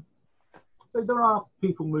reaction. So there are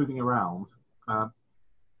people moving around.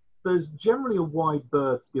 There's generally a wide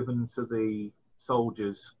berth given to the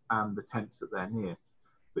soldiers and the tents that they're near.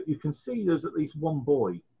 But you can see there's at least one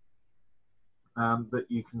boy that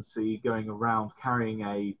you can see going around carrying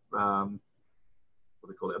a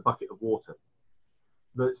bucket of water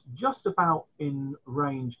that's just about in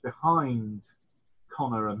range behind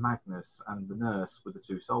Connor and Magnus and the nurse with the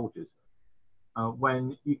two soldiers.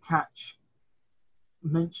 When you catch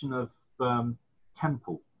mention of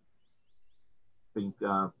temple being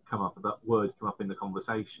come up, that word come up in the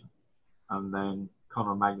conversation, and then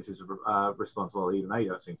Connor and Magnus's response, well, even they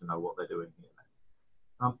don't seem to know what they're doing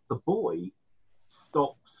here. The boy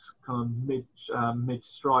stops kind of mid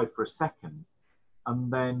stride for a second,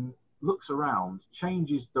 and then looks around,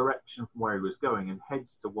 changes direction from where he was going, and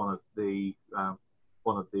heads to one of the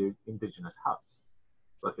indigenous huts,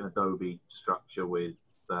 like an adobe structure with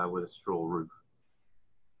a straw roof.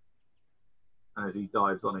 And as he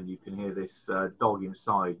dives on, and you can hear this dog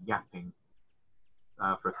inside yapping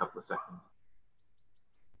for a couple of seconds.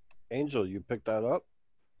 Angel, you picked that up?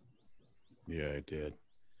 Yeah, I did.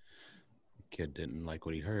 The kid didn't like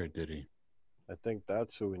what he heard, did he? I think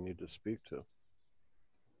that's who we need to speak to.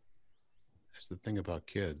 That's the thing about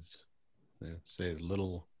kids. They say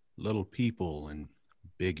little people and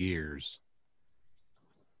big ears.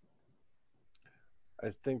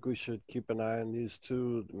 I think we should keep an eye on these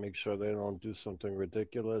two, make sure they don't do something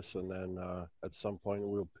ridiculous, and then at some point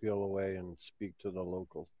we'll peel away and speak to the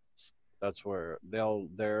locals. That's where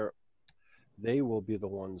they will be the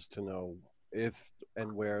ones to know if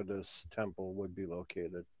and where this temple would be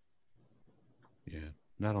located. Yeah,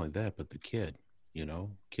 not only that, but the kid,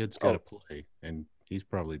 kid's got to play, and he's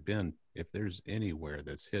probably been, if there's anywhere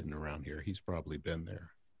that's hidden around here, he's probably been there.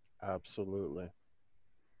 Absolutely.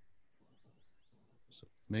 So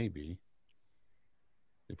maybe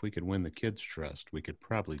if we could win the kid's trust, we could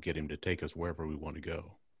probably get him to take us wherever we want to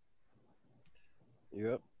go.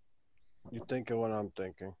 Yep. You're thinking what I'm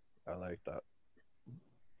thinking. I like that.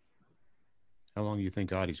 How long do you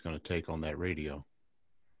think Audie's going to take on that radio?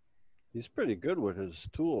 He's pretty good with his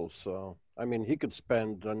tools, so I mean, he could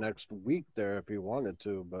spend the next week there if he wanted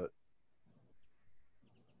to, but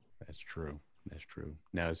that's true.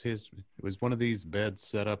 Now, was one of these beds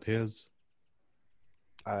set up his?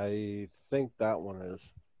 I think that one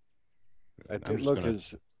is. I think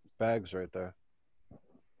his bag's right there.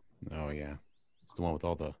 Oh yeah, it's the one with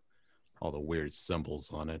all the weird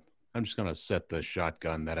symbols on it. I'm just gonna set the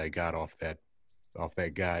shotgun that I got off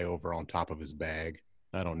that guy over on top of his bag.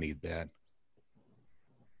 I don't need that.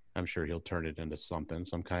 I'm sure he'll turn it into something,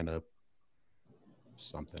 some kind of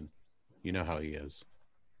something. You know how he is.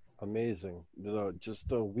 Amazing.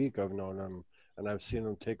 Just a week I've known him. and I've seen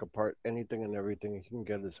him take apart anything and everything he can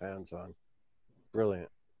get his hands on. Brilliant.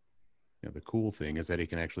 The cool thing is that he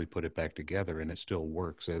can actually put it back together and it still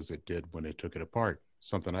works as it did when it took it apart.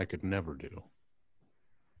 Something I could never do.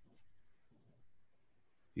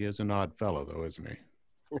 He is an odd fellow, though, isn't he?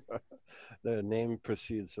 The name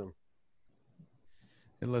precedes him.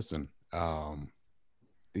 And listen,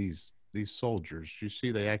 these soldiers, you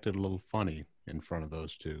see, they acted a little funny in front of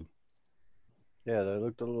those two. Yeah, they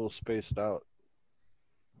looked a little spaced out.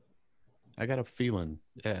 I got a feeling,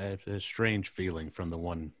 a strange feeling from the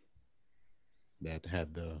one that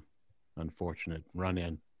had the unfortunate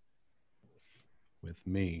run-in with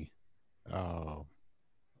me.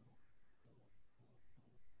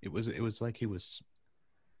 It was like he was.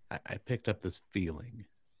 I picked up this feeling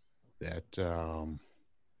that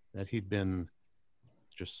that he'd been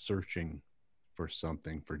just searching for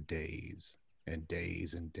something for days and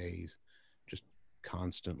days and days, just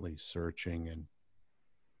constantly searching, and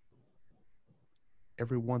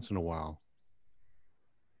every once in a while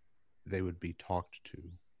they would be talked to,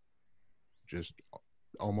 just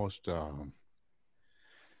almost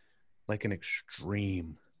like an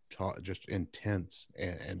extreme just intense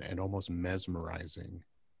and almost mesmerizing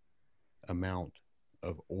amount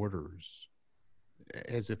of orders,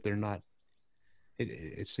 as if they're not,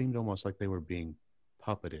 it seemed almost like they were being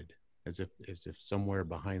puppeted, as if somewhere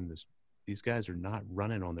behind this, these guys are not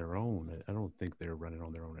running on their own. I don't think they're running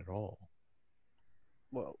on their own at all.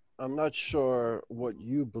 Well, I'm not sure what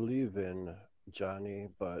you believe in, Johnny,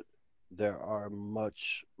 but there are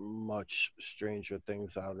much, much stranger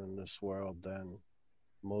things out in this world than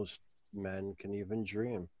most men can even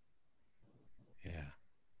dream. Yeah.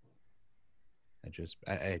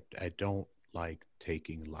 I don't like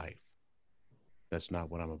taking life. That's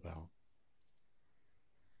not what I'm about.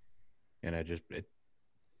 And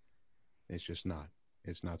it's just not.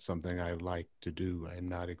 It's not something I like to do. I'm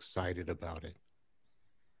not excited about it.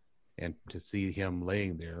 And to see him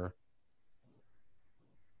laying there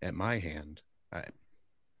at my hand,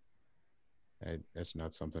 that's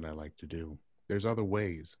not something I like to do. There's other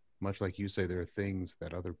ways. Much like you say, there are things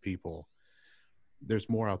that other people, there's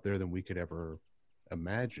more out there than we could ever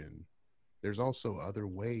imagine. There's also other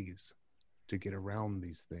ways to get around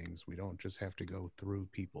these things. We don't just have to go through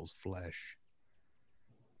people's flesh.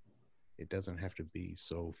 It doesn't have to be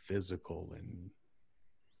so physical, and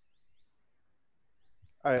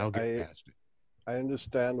I'll get past it. I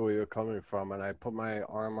understand where you're coming from, and I put my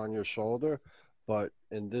arm on your shoulder, but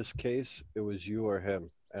in this case, it was you or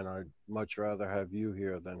him, and I'd much rather have you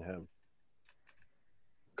here than him.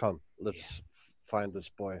 Come, let's find this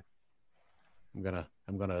boy. I'm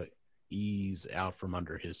gonna ease out from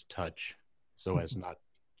under his touch so as not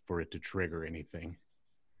for it to trigger anything.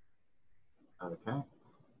 Okay.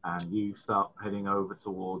 And you start heading over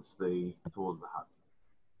towards the hut.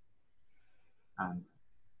 And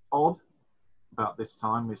Odd, about this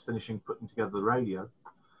time, is finishing putting together the radio,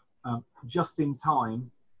 just in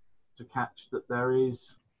time to catch that there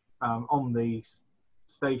is, on the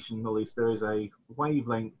station, at least, there is a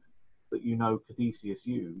wavelength that Caduceus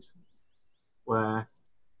used, where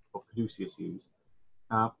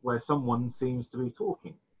someone seems to be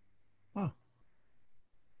talking. Huh.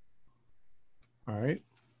 All right.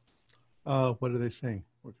 What are they saying?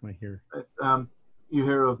 What can I hear? It's, you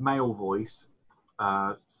hear a male voice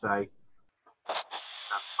say,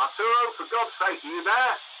 Arturo, for God's sake, are you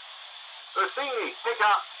there? Ursini, pick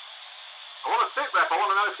up. I want a sit rep. I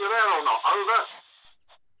want to know if you're there or not.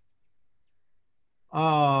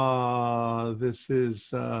 Over. This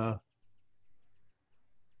is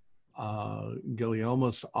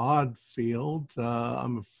Guillermo's Oddfield.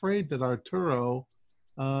 I'm afraid that Arturo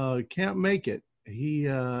can't make it. He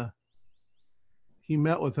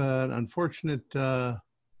met with an unfortunate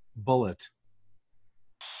bullet.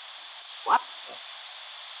 What?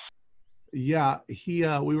 Yeah,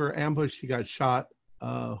 we were ambushed. He got shot.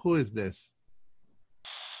 Who is this?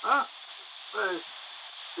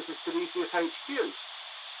 This is Caduceus HQ.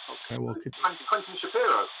 Okay, well, Quentin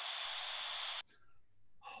Shapiro.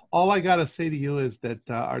 All I gotta say to you is that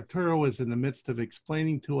Arturo is in the midst of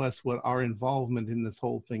explaining to us what our involvement in this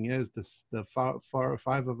whole thing is. The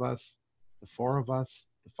five of us.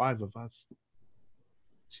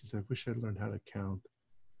 Jeez, I wish I'd learned how to count.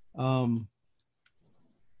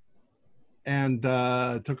 And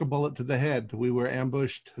took a bullet to the head. We were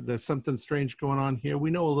ambushed. There's something strange going on here. We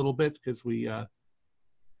know a little bit because we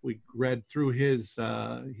read through his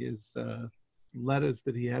letters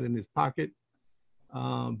that he had in his pocket.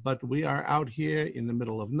 But we are out here in the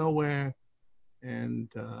middle of nowhere,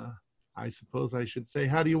 and I suppose I should say,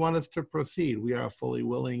 how do you want us to proceed? We are fully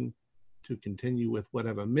willing to continue with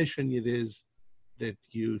whatever mission it is that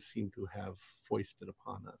you seem to have foisted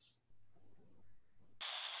upon us.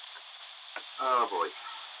 Oh boy.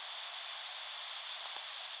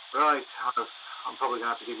 Right, I'm probably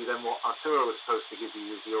going to have to give you then what Arturo was supposed to give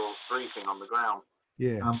you as your briefing on the ground.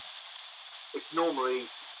 Yeah. It's normally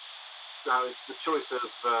it's the choice of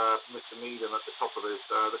Mr. Meadham at the top of the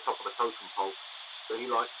totem pole. So he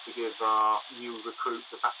likes to give our new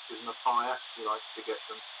recruits a baptism of fire. He likes to get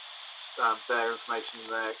them their information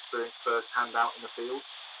and their experience firsthand out in the field.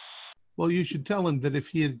 Well, you should tell him that if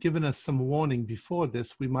he had given us some warning before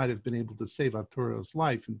this, we might have been able to save Arturo's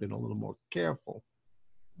life and been a little more careful.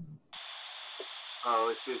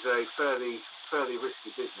 Oh, this is a fairly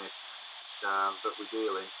risky business that we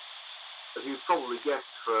deal in. As you've probably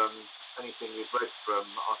guessed from anything you've read from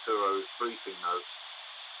Arturo's briefing notes,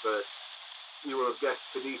 but you will have guessed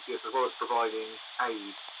Caduceus, as well as providing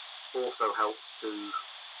aid, also helps to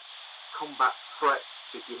combat threats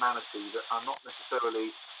to humanity that are not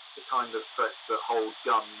necessarily the kind of threats that hold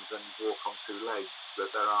guns and walk on two legs,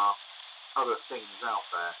 that there are other things out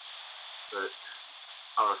there that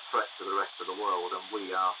are a threat to the rest of the world, and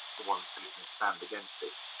we are the ones taking a stand against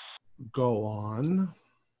it. Go on.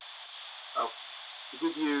 Well, to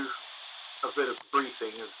give you a bit of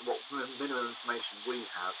briefing as what minimum information we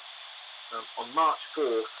have, on March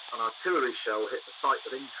 4th, an artillery shell hit the site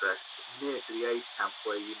of interest near to the aid camp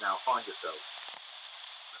where you now find yourselves.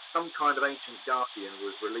 Some kind of ancient guardian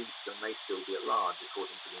was released and may still be at large,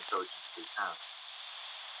 according to the intelligence we have.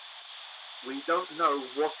 We don't know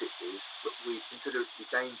what it is, but we consider it to be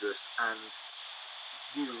dangerous, and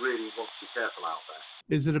you really want to be careful out there.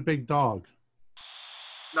 Is it a big dog?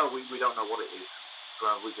 No, we don't know what it is.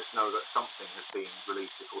 We just know that something has been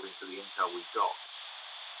released according to the intel we've got.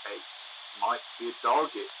 It might be a dog,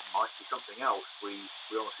 it might be something else. We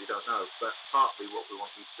honestly don't know. That's partly what we want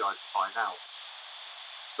you guys to find out.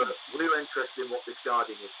 But we're interested in what this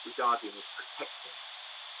guardian is protecting.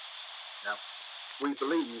 Now, we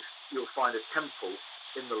believe you'll find a temple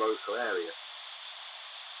in the local area.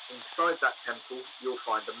 Inside that temple, you'll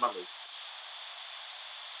find a mummy.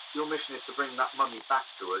 Your mission is to bring that mummy back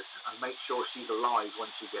to us and make sure she's alive when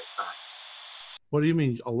she gets back. What do you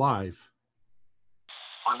mean, alive?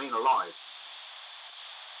 I mean alive.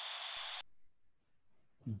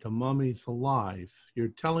 The mummy's alive. You're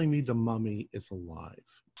telling me the mummy is alive?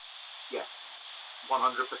 Yes,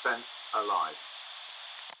 100% alive.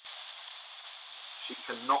 She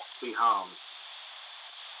cannot be harmed.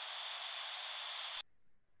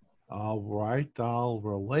 All right, I'll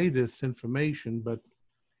relay this information, but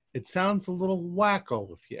it sounds a little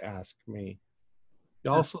wacko, if you ask me.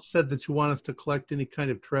 You also said that you want us to collect any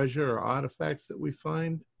kind of treasure or artifacts that we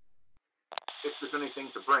find? If there's anything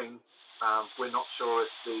to bring, we're not sure if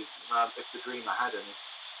the dreamer had any.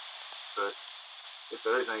 But if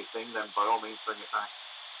there is anything, then by all means bring it back.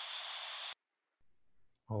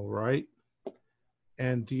 All right.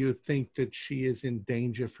 And do you think that she is in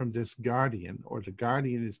danger from this guardian, or the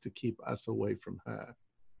guardian is to keep us away from her?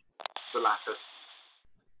 The latter.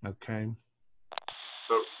 Okay.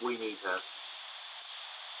 But we need her.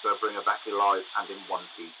 So bring her back alive and in one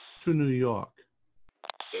piece. To New York.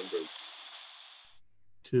 Indeed.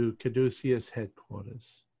 To Caduceus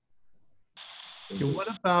headquarters. Okay, what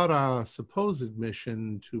about our supposed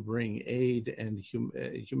mission to bring aid and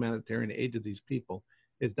humanitarian aid to these people?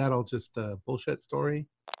 Is that all just a bullshit story?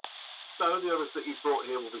 No, the others that you've brought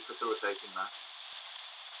here will be facilitating that.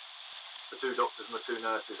 The two doctors and the two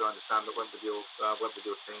nurses, I understand, that went with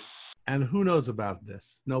your team. And who knows about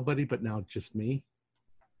this? Nobody, but now just me?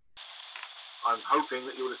 I'm hoping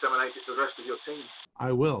that you'll disseminate it to the rest of your team.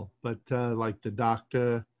 I will, but like the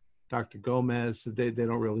Dr. Gomez, they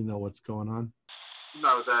don't really know what's going on.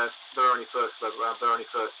 No, they're only first level. They're only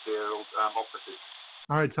first tier operatives.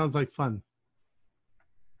 All right, sounds like fun.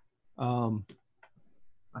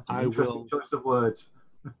 That's an interesting choice of words.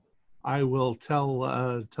 I will tell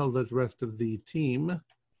the rest of the team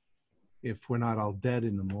if we're not all dead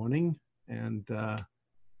in the morning, and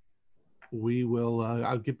we will.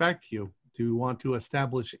 I'll get back to you. Do you want to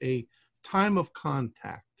establish a time of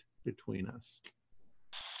contact between us?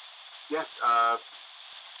 Yes.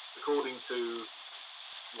 According to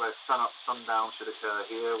where sun-up, sundown should occur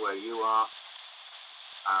here, where you are,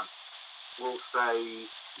 we'll say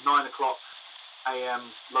 9 o'clock a.m.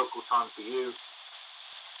 local time for you,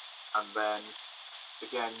 and then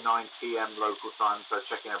again 9 p.m. local time, so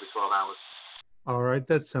check in every 12 hours. All right,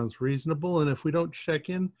 that sounds reasonable. And if we don't check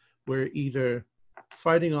in, we're either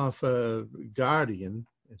fighting off a guardian,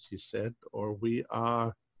 as you said, or we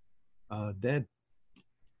are dead.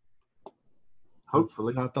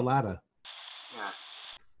 Hopefully. Not the latter. Yeah.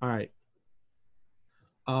 All right.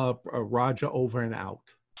 Raja over and out.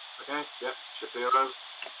 Okay, yep. Shapiro,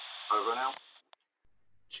 over and out.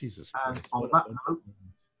 Jesus And Christ. on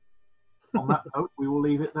that note, we will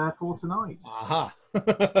leave it there for tonight. Aha.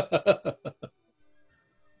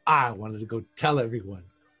 I wanted to go tell everyone.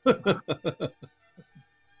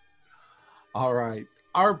 All right.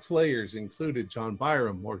 Our players included John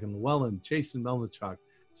Byram, Morgan Llewellyn, Jason Melnichuk,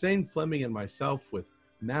 Zane Fleming, and myself, with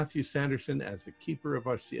Matthew Sanderson as the keeper of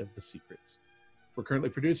the secrets. We're currently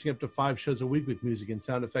producing up to 5 shows a week with music and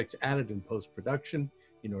sound effects added in post-production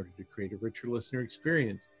in order to create a richer listener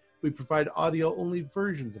experience. We provide audio-only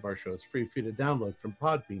versions of our shows free for you to download from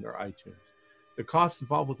Podbean or iTunes. The costs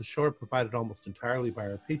involved with the show are provided almost entirely by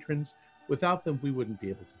our patrons. Without them, we wouldn't be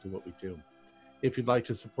able to do what we do. If you'd like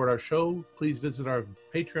to support our show, please visit our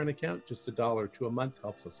Patreon account. Just $1 or $2 a month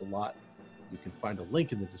helps us a lot. You can find a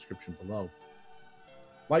link in the description below.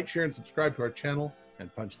 Like, share, and subscribe to our channel,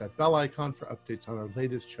 and punch that bell icon for updates on our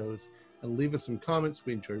latest shows, and leave us some comments.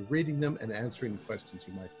 We enjoy reading them and answering questions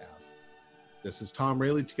you might have. This is Tom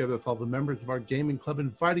Rayleigh, together with all the members of our gaming club,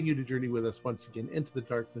 inviting you to journey with us once again into the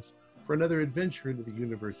darkness for another adventure into the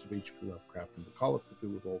universe of H.P. Lovecraft and the Call of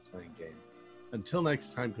Cthulhu role-playing game. Until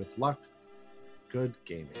next time, good luck, good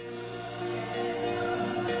gaming.